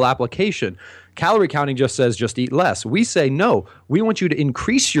mobile application. Calorie counting just says just eat less. We say, no, we want you to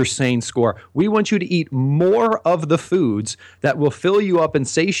increase your SANE score. We want you to eat more of the foods that will fill you up and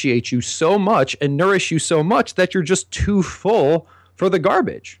satiate you so much and nourish you so much that you're just too full for the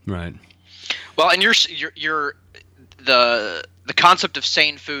garbage. right. Well, and you're the concept of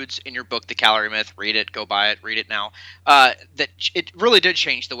sane foods in your book, The Calorie Myth, read it, go buy it, read it now, that it really did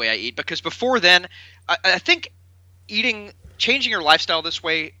change the way I eat, because before then, I think changing your lifestyle this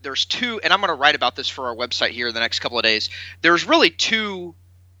way, there's two, and I'm going to write about this for our website here in the next couple of days. There's really two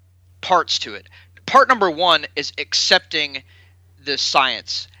parts to it. Part number one is accepting the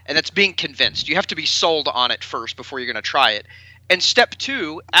science, and that's being convinced. You have to be sold on it first before you're going to try it. And step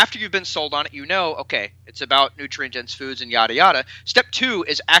two, after you've been sold on it, okay, it's about nutrient-dense foods and yada yada. Step two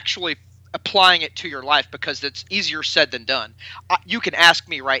is actually applying it to your life, because it's easier said than done. You can ask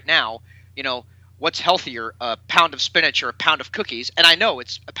me right now, what's healthier, a pound of spinach or a pound of cookies? And I know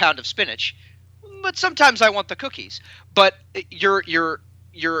it's a pound of spinach, but sometimes I want the cookies. But your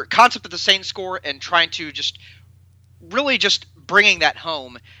concept of the SANE score and trying to just bringing that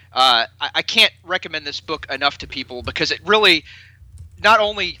home, I can't recommend this book enough to people, because it really, not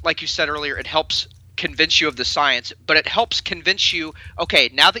only, like you said earlier, it helps convince you of the science, but it helps convince you, okay,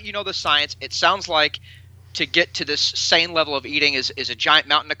 now that you know the science, it sounds like to get to this sane level of eating is a giant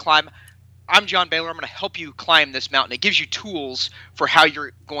mountain to climb. I'm John Bailor. I'm going to help you climb this mountain. It gives you tools for how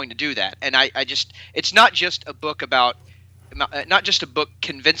you're going to do that. And it's not just a book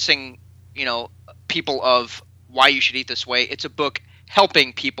convincing, people of why you should eat this way. It's a book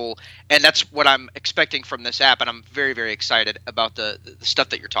helping people, and that's what I'm expecting from this app, and I'm very, very excited about the stuff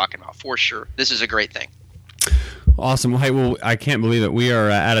that you're talking about, for sure. This is a great thing. Awesome. Hey, well, I can't believe it. We are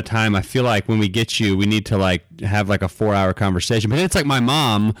out of time. I feel like when we get you, we need to have a 4-hour conversation. But it's like my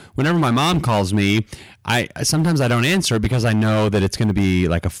mom. Whenever my mom calls me, sometimes I don't answer because I know that it's going to be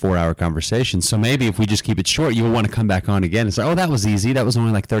like a 4-hour conversation. So maybe if we just keep it short, you'll want to come back on again and say, "Oh, that was easy. That was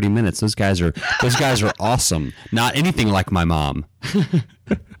only like 30 minutes." Those guys are awesome. Not anything like my mom.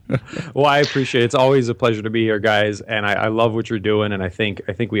 Well, I appreciate it. It's always a pleasure to be here, guys, and I love what you're doing. And I think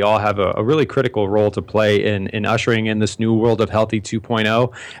we all have a really critical role to play in ushering in this new world of Healthy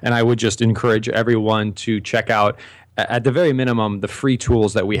 2.0. And I would just encourage everyone to check out, at the very minimum, the free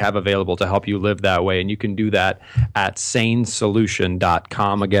tools that we have available to help you live that way. And you can do that at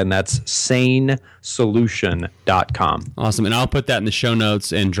sanesolution.com. Again, that's sanesolution.com. Awesome. And I'll put that in the show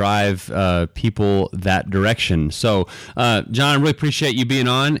notes and drive people that direction. So, John, I really appreciate you being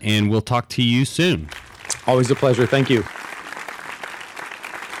on, and we'll talk to you soon. Always a pleasure. Thank you.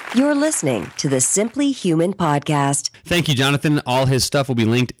 You're listening to the Simply Human podcast. Thank you, Jonathan. All his stuff will be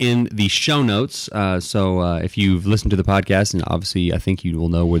linked in the show notes. So if you've listened to the podcast, and obviously I think you will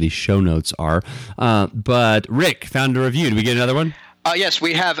know where these show notes are. But Rick found a review. Did we get another one? Yes,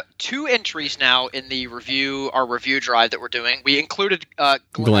 we have 2 entries now in the our review drive that we're doing. We included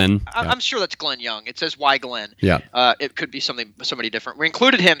Glenn. I'm sure that's Glenn Young. It says, "Why Glenn?" Yeah. It could be somebody different. We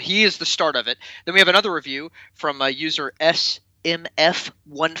included him. He is the start of it. Then we have another review from user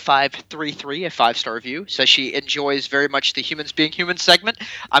MF1533, a 5-star review, says she enjoys very much the Humans Being Human segment.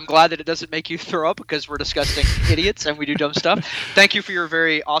 I'm glad that it doesn't make you throw up, because we're disgusting idiots and we do dumb stuff. Thank you for your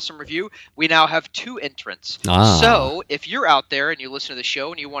very awesome review. We now have 2 entrants. So if you're out there and you listen to the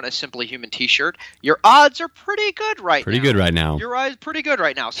show and you want a Simply Human t-shirt, your odds are pretty good right now. Pretty good right now. Your odds are pretty good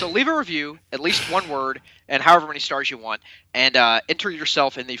right now. So leave a review, at least 1 word, and however many stars you want, and enter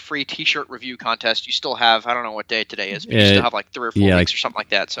yourself in the free t-shirt review contest. You still have, I don't know what day today is, but you still have like 3 or 4 weeks or something like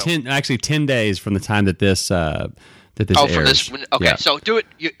that. So 10 days from the time that this airs. From this, okay, yeah. So do it.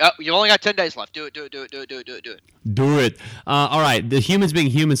 You only got 10 days left. Do it. Do it. All right. The Humans Being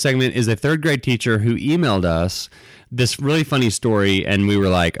Human segment is a 3rd grade teacher who emailed us this really funny story, and we were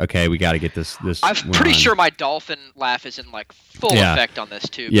like, okay, we got to get this. I'm pretty sure my dolphin laugh is in full effect on this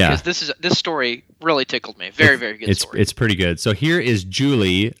too, because this story really tickled me. Very, very good story. It's pretty good. So here is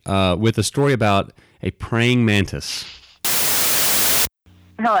Julie with a story about a praying mantis.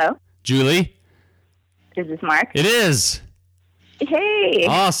 Hello. Julie? Is this Mark? It is. Hey.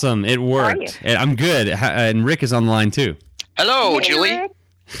 Awesome. It worked. How are you? I'm good. And Rick is on the line too. Hello, hey, Julie. Rick.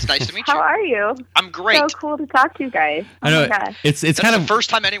 It's nice to meet you. How are you? I'm great. So cool to talk to you guys. I know. It's That's kind of the first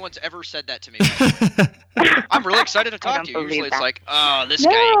time anyone's ever said that to me. I'm really excited to talk to you. Usually it's like, oh, this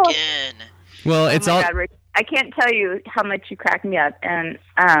guy again. Well, it's all. God, Rick, I can't tell you how much you crack me up, and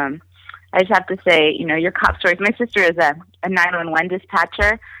I just have to say, your cop stories. My sister is a 911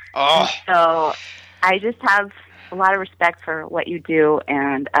 dispatcher. Oh. So I just have a lot of respect for what you do,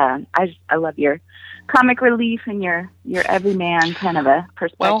 and I love your comic relief and your everyman kind of a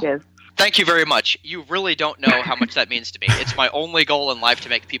perspective. Well, thank you very much. You really don't know how much that means to me. It's my only goal in life to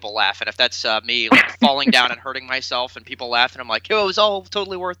make people laugh, and if that's me falling down and hurting myself and people laughing, I'm like, it was all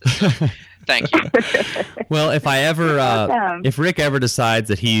totally worth it. So, thank you. Well, if if Rick ever decides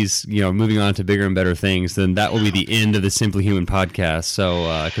that he's moving on to bigger and better things, then that will be the end of the Simply Human podcast.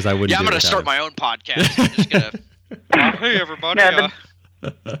 So because I wouldn't. Yeah, I'm going to start my own podcast. I'm just going to. Hey everybody. No,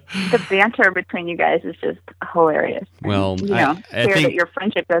 the banter between you guys is just hilarious. Well, I hear that your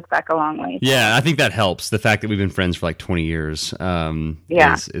friendship goes back a long way. Yeah, I think that helps. The fact that we've been friends for like 20 years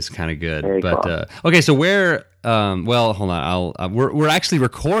is kind of good. Very cool. Okay, so where? Well, hold on. We're actually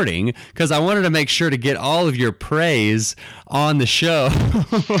recording because I wanted to make sure to get all of your praise on the show.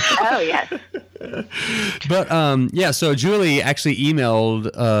 Oh yes. But yeah, so Julie actually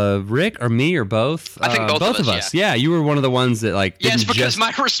emailed Rick or me or both. I think both of us. Yeah, you were one of the ones that like. Yes, didn't because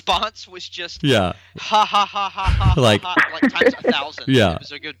my response was just yeah, ha ha ha ha ha like like times 1,000. Yeah, it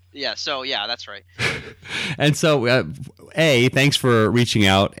was a good. Yeah, so yeah, that's right. And so, thanks for reaching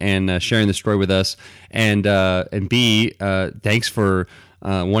out and sharing the story with us, and B, thanks for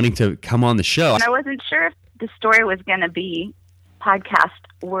wanting to come on the show. And I wasn't sure if the story was going to be podcast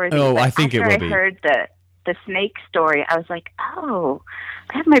worthy. Oh, I think it will be. I heard the snake story, I was like, oh,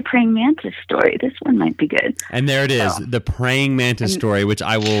 I have my praying mantis story. This one might be good. And there it is, the praying mantis story, which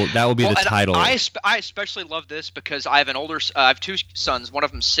that will be the title. I especially love this because I have I have two sons. One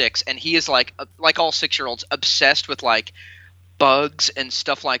of them's 6, and he is like all 6-year-olds, obsessed with like bugs and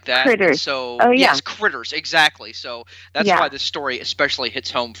stuff like that. Critters. So yes, critters, exactly. So that's why this story especially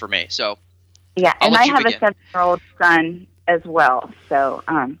hits home for me. So yeah, and I have a 7-year-old son as well. So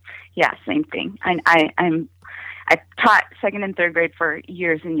yeah, same thing. I taught 2nd and 3rd grade for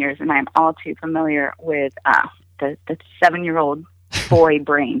years and years, and I'm all too familiar with the 7-year-old boy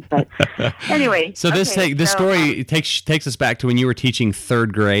brain. But anyway, so this story takes us back to when you were teaching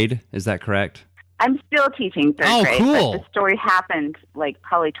 3rd grade. Is that correct? I'm still teaching 3rd grade. Cool. But the story happened like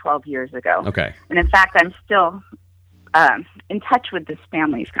probably 12 years ago. Okay. And in fact, I'm still in touch with this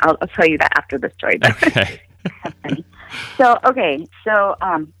family. I'll tell you that after the story. Okay. So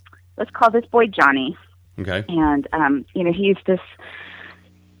let's call this boy Johnny. Okay. And he's this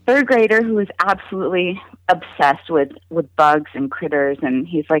 3rd grader who is absolutely obsessed with bugs and critters, and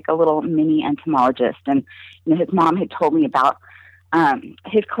he's like a little mini entomologist. And his mom had told me about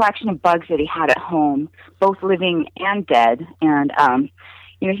his collection of bugs that he had at home, both living and dead. And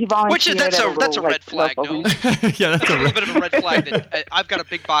he volunteered. That's a red flag. No? Yeah, that's a little bit of a red flag. That I've got a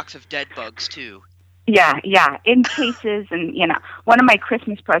big box of dead bugs too. Yeah, in cases. And one of my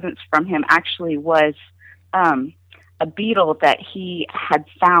Christmas presents from him actually was a beetle that he had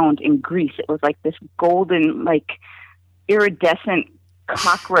found in Greece. It was like this golden, like iridescent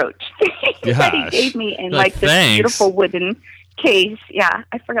cockroach that he gave me in like this beautiful wooden case. Yeah,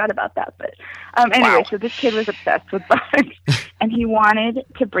 I forgot about that. But anyway, So this kid was obsessed with bugs, and he wanted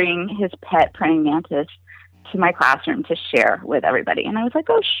to bring his pet praying mantis to my classroom to share with everybody. And I was like,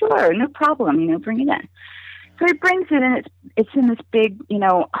 oh, sure, no problem, bring it in. So he brings it in. It's in this big,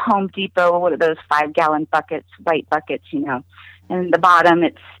 Home Depot, one of those 5-gallon buckets, white buckets, and the bottom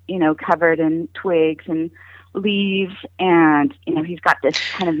it's, covered in twigs and leaves. And, he's got this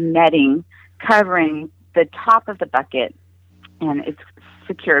kind of netting covering the top of the bucket, and it's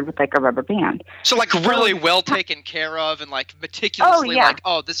secured with like a rubber band. So like really well taken care of and like meticulously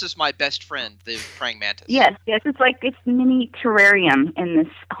this is my best friend, the praying mantis. Yes, it's mini terrarium in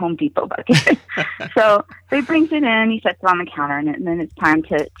this Home Depot bucket. So he brings it in, he sets it on the counter, and then it's time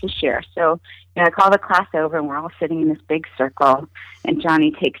to share. So I call the class over, and we're all sitting in this big circle, and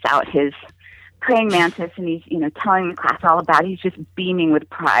Johnny takes out his praying mantis, and he's telling the class all about it. He's just beaming with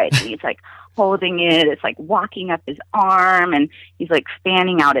pride. And he's like holding it. It's like walking up his arm, and he's like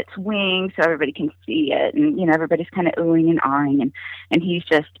fanning out its wings so everybody can see it. And everybody's kind of oohing and ahhing, and he's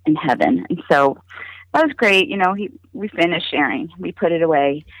just in heaven. And so that was great. We finished sharing. We put it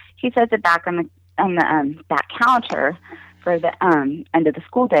away. He sets it back on the back counter for the end of the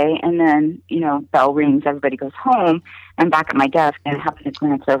school day, and then bell rings, everybody goes home. I'm back at my desk, and I happen to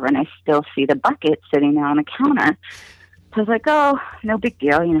glance over, and I still see the bucket sitting there on the counter. So I was like, oh, no big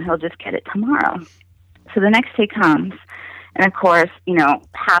deal, he'll just get it tomorrow. So the next day comes, and of course,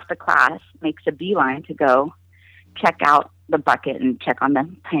 half the class makes a beeline to go check out the bucket and check on the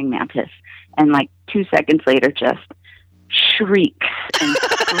praying mantis, and like 2 seconds later just shrieks and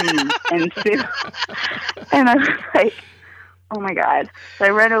screams ensue. And I was like, oh my God. So I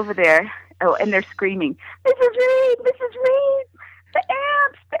run over there. Oh, and they're screaming, Mrs. Reed, the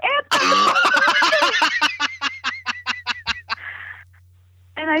ants.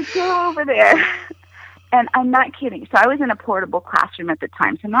 And I go over there, and I'm not kidding. So I was in a portable classroom at the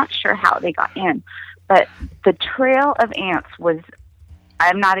time, so I'm not sure how they got in. But the trail of ants was,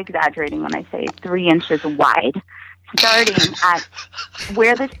 I'm not exaggerating when I say 3 inches wide, starting at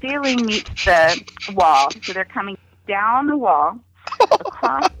where the ceiling meets the wall. So they're coming down the wall,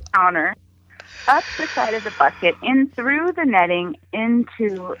 across the counter, up the side of the bucket, in through the netting,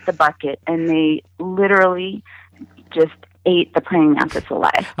 into the bucket, and they literally just ate the praying mantis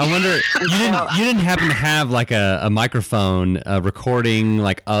alive. I wonder, you didn't happen to have like a microphone recording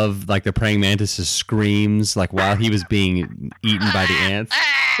like of like the praying mantis's screams like while he was being eaten by the ants?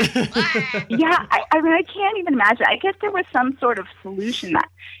 Yeah, I mean, I can't even imagine. I guess there was some sort of solution that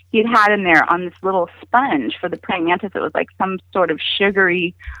he'd had in there on this little sponge for the praying mantis. It was like some sort of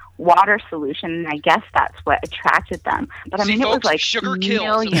sugary water solution, and I guess that's what attracted them. But I mean, folks, it was like sugar millions.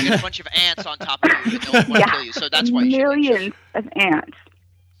 kills, and we get a bunch of ants on top of you, and they'll want to kill you. So that's why you millions of ants.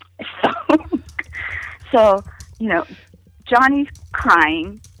 So, you know, Johnny's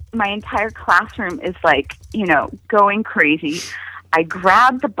crying. My entire classroom is like, you know, going crazy. I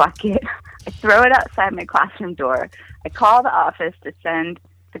grab the bucket, I throw it outside my classroom door. I call the office to send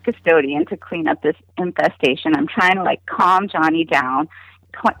the custodian to clean up this infestation. I'm trying to like calm Johnny down,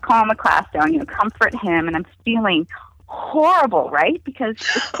 calm the class down, you know, comfort him, and I'm feeling horrible, right? Because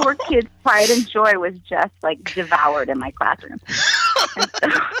this poor kid's pride and joy was just like devoured in my classroom.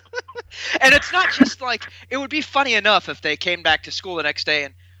 And it's not just like, it would be funny enough if they came back to school the next day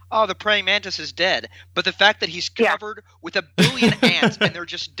and, oh, the praying mantis is dead. But the fact that he's covered with a billion ants and they're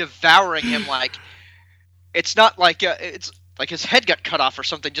just devouring him, like, it's not like it's like his head got cut off or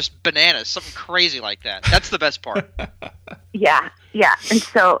something, just bananas, something crazy like that. That's the best part. Yeah. And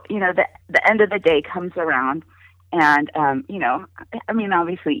so, you know, the end of the day comes around, and, you know, I mean,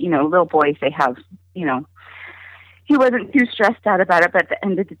 obviously, you know, little boys, they have, you know, he wasn't too stressed out about it, but at the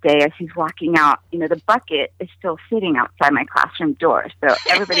end of the day, as he's walking out, you know, the bucket is still sitting outside my classroom door. So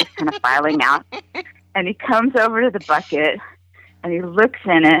everybody's kind of filing out. And he comes over to the bucket, and he looks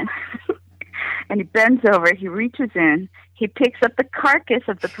in it, and he bends over, he reaches in, he picks up the carcass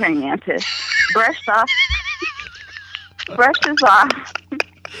of the praying mantis, brushes off,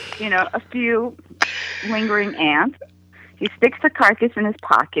 you know, a few lingering ants. He sticks the carcass in his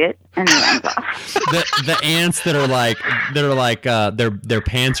pocket and he runs off. The ants that are like their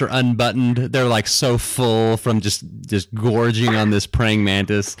pants are unbuttoned. They're like so full from just gorging on this praying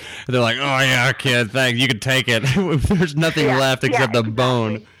mantis. They're like, oh yeah, kid, thanks, you can take it. There's nothing left except the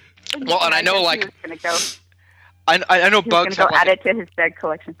bone. Well, and I know like I know bugs have add it to his bed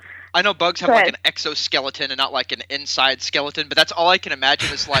collection. I know bugs have like an exoskeleton and not like an inside skeleton, but that's all I can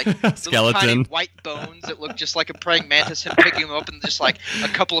imagine is like little tiny white bones that look just like a praying mantis, him picking them up and just like a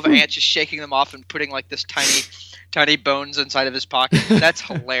couple of ants just shaking them off and putting like this tiny bones inside of his pocket. That's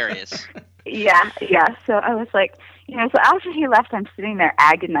hilarious. Yeah. So I was like, you know, so after he left, I'm sitting there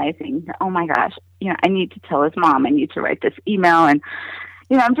agonizing. Oh my gosh, you know, I need to tell his mom. I need to write this email, and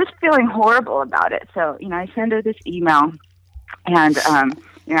you know, I'm just feeling horrible about it. So, you know, I send her this email, and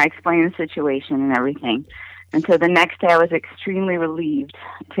you know, I explain the situation and everything. And so the next day I was extremely relieved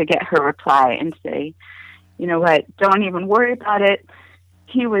to get her reply and say, you know what, don't even worry about it.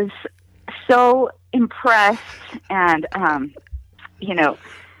 He was so impressed, and, you know,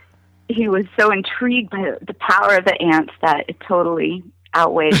 he was so intrigued by the power of the ants that it totally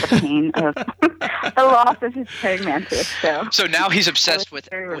outweighed the pain of the loss of his praying mantis. So now he's obsessed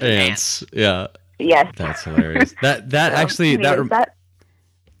with ants. Yeah. Yes. That's hilarious. That actually...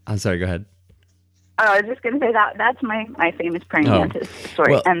 I'm sorry, go ahead. Oh, I was just going to say that's my famous praying mantis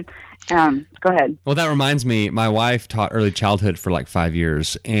story. Well, and go ahead. Well, that reminds me, my wife taught early childhood for like 5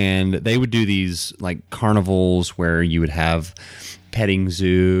 years, and they would do these like carnivals where you would have petting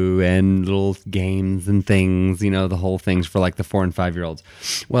zoo and little games and things, you know, the whole things for like the 4 and 5 year olds.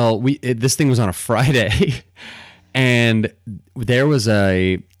 Well, this thing was on a Friday, and there was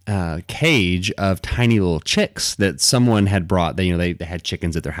a cage of tiny little chicks that someone had brought. They had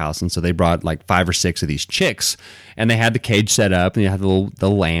chickens at their house, and so they brought like 5 or 6 of these chicks, and they had the cage set up, and you had the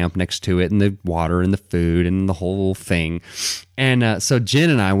lamp next to it, and the water and the food and the whole thing. And so Jen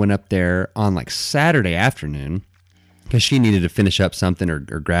and I went up there on like Saturday afternoon because she needed to finish up something or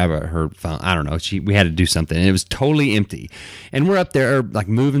grab her phone. I don't know. We had to do something, and it was totally empty. And we're up there like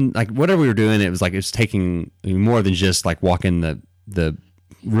moving, like whatever we were doing. It was taking more than just like walking the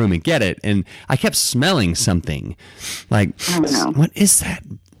room and get it. And I kept smelling something like, what is that?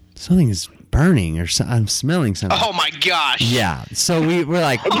 Something is burning, or I'm smelling something. Oh my gosh. Yeah. So we're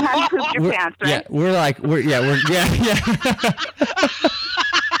like, and you have to poop your pants, right? Yeah. We're like,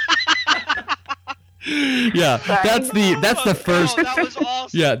 yeah. That's the first. That was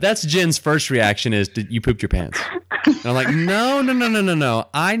awesome. Yeah, that's Jen's first reaction is, did you pooped your pants? And I'm like, no.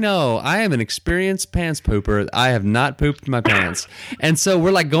 I know. I am an experienced pants pooper. I have not pooped my pants. And so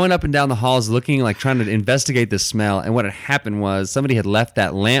we're like going up and down the halls looking, like trying to investigate the smell. And what had happened was somebody had left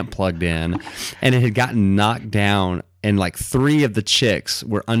that lamp plugged in, and it had gotten knocked down. And like 3 of the chicks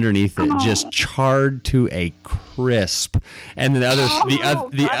were underneath it, just charred to a crisp. And the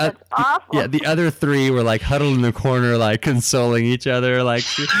other 3 were like huddled in the corner, like consoling each other. Like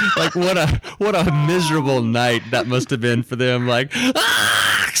what a miserable night that must have been for them. Like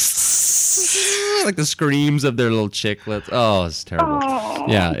like the screams of their little chicklets. Oh, it's terrible.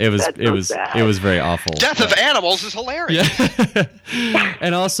 Yeah, it was very awful. Death of animals is hilarious. Yeah.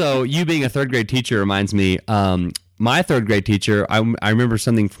 And also, you being a 3rd grade teacher reminds me. my third grade teacher, I remember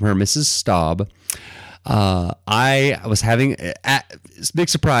something from her, Mrs. Staub. I was having, big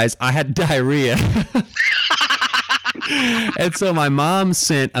surprise, I had diarrhea. And so my mom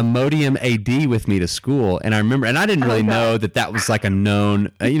sent Imodium AD with me to school, and I remember, and I didn't really know that was like a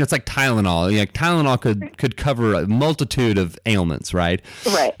known, it's like Tylenol. Like Tylenol could cover a multitude of ailments, right?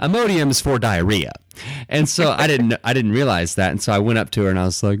 Right. Imodium is for diarrhea, and so I didn't realize that, and so I went up to her and I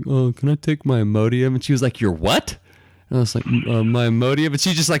was like, "Oh, can I take my Imodium?" And she was like, "Your what?" And I was like, my Imodium, but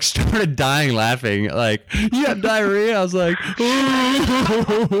she just like started dying laughing, like, "You have diarrhea?" I was like,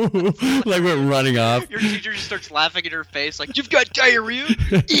 like went running off. Your teacher just starts laughing in her face, like, "You've got diarrhea,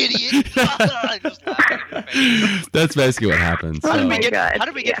 idiot!" Just laughing in her face. That's basically what happened. Oh So. my God. How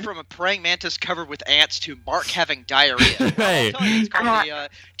did we get from a praying mantis covered with ants to Mark having diarrhea? Well, Hey. I'll tell you, it's called the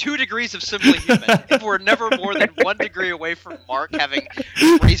 2 degrees of Simply Human. If we're never more than 1 degree away from Mark having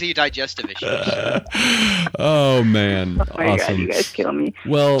crazy digestive issues. Oh man. Oh my God, Awesome. you guys kill me.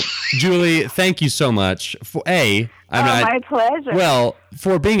 Well, Julie, thank you so much for My pleasure. well,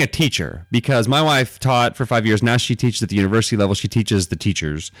 for being a teacher, because my wife taught for 5 years. Now she teaches at the university level. She teaches the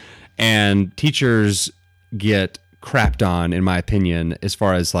teachers, and teachers get crapped on, in my opinion, as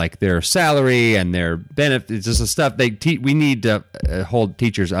far as like their salary and their benefits, just the stuff we need to hold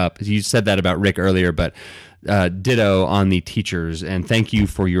teachers up. You said that about Rick earlier, but ditto on the teachers. And thank you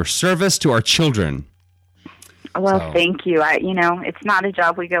for your service to our children. Well, So- thank you. It's not a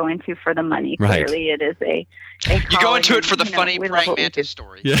job we go into for the money. Right. Clearly, it is a You go into it for the calling, funny we love praying what we mantis do.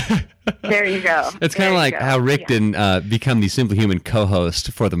 stories. Yeah. There you go. It's kind There of you like go. how Rick Yeah. didn't become the Simply Human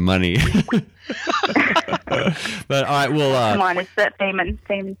co-host for the money. But all right, Come we'll on, it's that fame and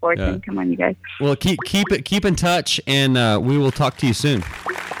fortune. Yeah. Come on, you guys. keep in touch, and we will talk to you soon.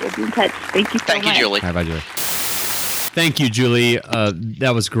 We'll be in touch. Thank you so Thank you, much. Julie. Bye, bye, Julie. Thank you, Julie.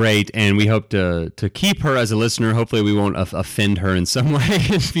 That was great, and we hope to keep her as a listener. Hopefully, we won't offend her in some way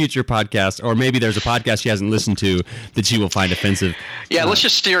in future podcasts, or maybe there's a podcast she hasn't listened to that she will find offensive. Yeah, let's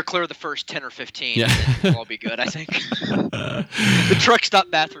just steer clear of the first 10 or 15. Yeah. We'll all be good, I think. The Truck Stop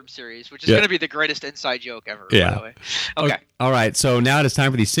Bathroom series, which is Yeah. going to be the greatest inside joke ever, Yeah. by the way. Okay. All right. So now it is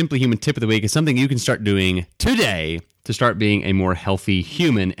time for the Simply Human tip of the week. It's something you can start doing today to start being a more healthy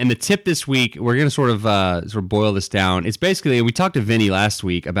human. And the tip this week, we're going to sort of boil this down. It's basically, we talked to Vinny last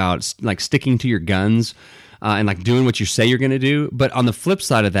week about like sticking to your guns and like doing what you say you're going to do. But on the flip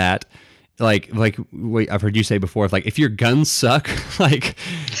side of that, like I've heard you say before, if your guns suck, like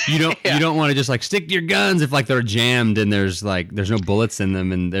you don't want to just like stick to your guns if like they're jammed and there's no bullets in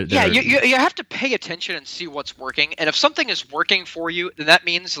them and Yeah, you have to pay attention and see what's working, and if something is working for you, then that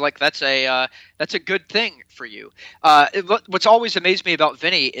means like that's a good thing for you. What's always amazed me about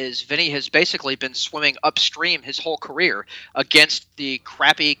Vinny is Vinny has basically been swimming upstream his whole career against the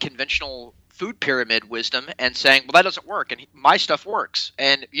crappy conventional food pyramid wisdom and saying, well, that doesn't work, and my stuff works,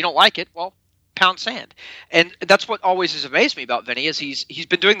 and you don't like it, well, pound sand. And that's what always has amazed me about Vinny is he's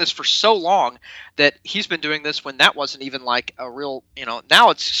been doing this for so long that he's been doing this when that wasn't even like a real, now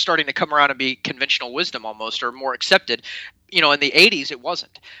it's starting to come around and be conventional wisdom almost, or more accepted. In the 80s it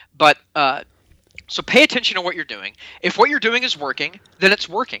wasn't. But so pay attention to what you're doing. If what you're doing is working, then it's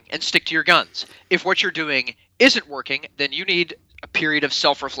working, and stick to your guns. If what you're doing isn't working, then you need a period of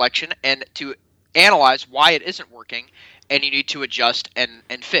self-reflection and to analyze why it isn't working, and you need to adjust and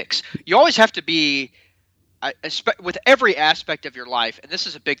fix. You always have to be, with every aspect of your life, and this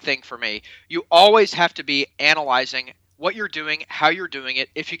is a big thing for me, you always have to be analyzing what you're doing, how you're doing it,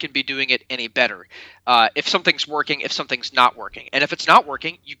 if you can be doing it any better. If something's working, if something's not working. And if it's not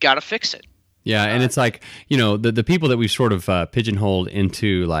working, you got to fix it. Yeah, and it's like, the people that we've sort of pigeonholed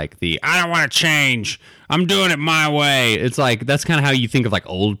into like I don't want to change, I'm doing it my way. It's like, that's kind of how you think of like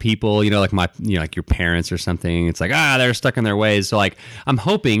old people, like like your parents or something. It's like, they're stuck in their ways. So like, I'm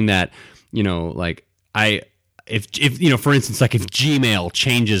hoping that, if for instance, like if Gmail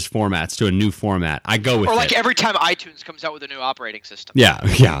changes formats to a new format, I go with it. Or like every time iTunes comes out with a new operating system. Yeah.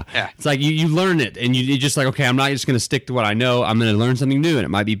 Yeah. It's like you learn it, and you're just like, okay, I'm not just going to stick to what I know. I'm going to learn something new, and it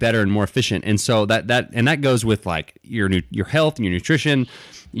might be better and more efficient. And so that goes with like your health and your nutrition,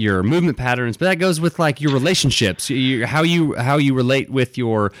 your movement patterns, but that goes with like your relationships, how you relate with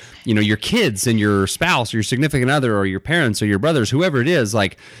your your kids and your spouse or your significant other or your parents or your brothers, whoever it is.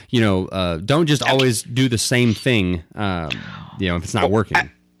 Like don't just always do the same thing. If it's not working.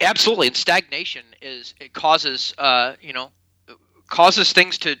 Absolutely, and stagnation causes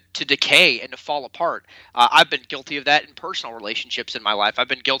things to decay and to fall apart. I've been guilty of that in personal relationships in my life. I've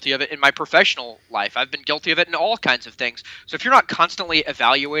been guilty of it in my professional life. I've been guilty of it in all kinds of things. So if you're not constantly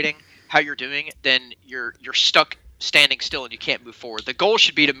evaluating how you're doing, then you're stuck standing still and you can't move forward. The goal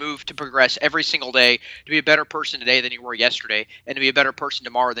should be to progress every single day, to be a better person today than you were yesterday, and to be a better person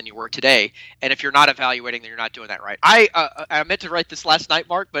tomorrow than you were today. And if you're not evaluating, then you're not doing that right. I meant to write this last night,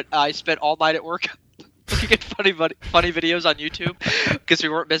 Mark, but I spent all night at work looking at funny videos on YouTube because we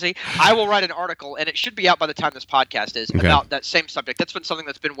weren't busy. I will write an article, and it should be out by the time this podcast is, about that same subject. That's been something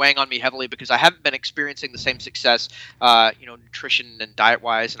that's been weighing on me heavily because I haven't been experiencing the same success, nutrition and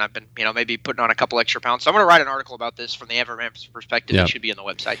diet-wise, and I've been, maybe putting on a couple extra pounds. So I'm going to write an article about this from the everyman's perspective. It should be on the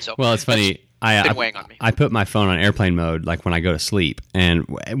website. So, well, it's funny. Been weighing on me. I put my phone on airplane mode like when I go to sleep, and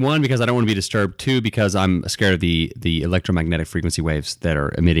one, because I don't want to be disturbed. Two, because I'm scared of the electromagnetic frequency waves that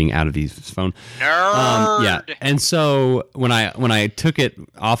are emitting out of these phone. Nerd. And so when I took it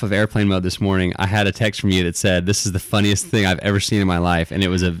off of airplane mode this morning, I had a text from you that said, "This is the funniest thing I've ever seen in my life," and it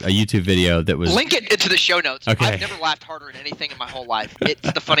was a YouTube video that was. Link it into the show notes. Okay. I've never laughed harder at anything in my whole life.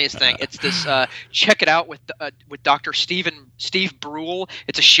 It's the funniest thing. It's this. Check it out with Dr. Steve Brule.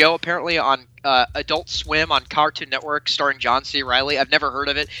 It's a show apparently on Adult Swim on Cartoon Network starring John C. Reilly. I've never heard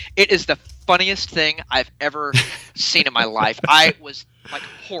of it. It is the funniest thing I've ever seen in my life. I was like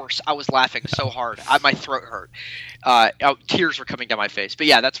hoarse. I was laughing so hard. My throat hurt. Tears were coming down my face. But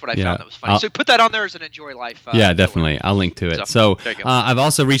yeah, that's what I found that was funny. So put that on there as an Enjoy Life. Definitely. I'll link to it. So there you go. I've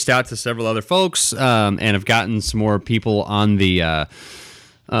also reached out to several other folks and have gotten some more people on the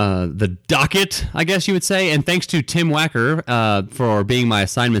docket, I guess you would say, and thanks to Tim Wacker for being my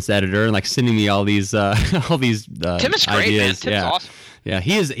assignments editor and like sending me all these Tim is great, ideas. man. Tim's awesome. Yeah,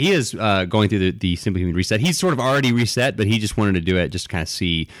 he is going through the Simply Human reset. He's sort of already reset, but he just wanted to do it just to kind of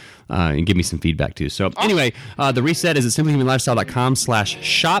see and give me some feedback too. So anyway, the reset is at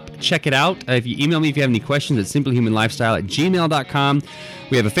simplyhumanlifestyle.com/shop. Check it out. If you email me if you have any questions at simplyhumanlifestyle@gmail.com.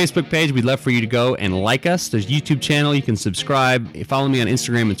 We have a Facebook page. We'd love for you to go and like us. There's a YouTube channel. You can subscribe. Follow me on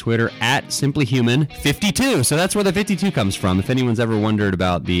Instagram and Twitter at simplyhuman52. So that's where the 52 comes from, if anyone's ever wondered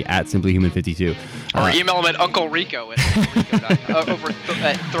about the at simplyhuman52. Or email him at Uncle Rico at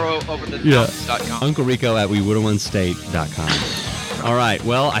throwOverTheMountains.com. Uncle Rico at WeWould'veOneState.com. All right.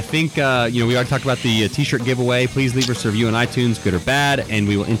 Well, I think we already talked about the T-shirt giveaway. Please leave us a review on iTunes, good or bad, and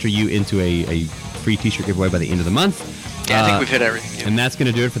we will enter you into a free T-shirt giveaway by the end of the month. Yeah, I think we've hit everything. Yeah. And that's going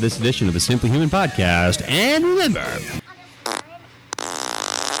to do it for this edition of the Simply Human Podcast. And remember,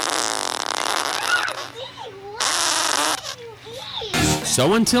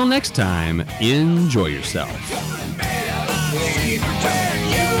 so until next time, enjoy yourself.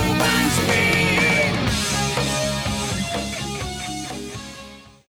 Human spirit.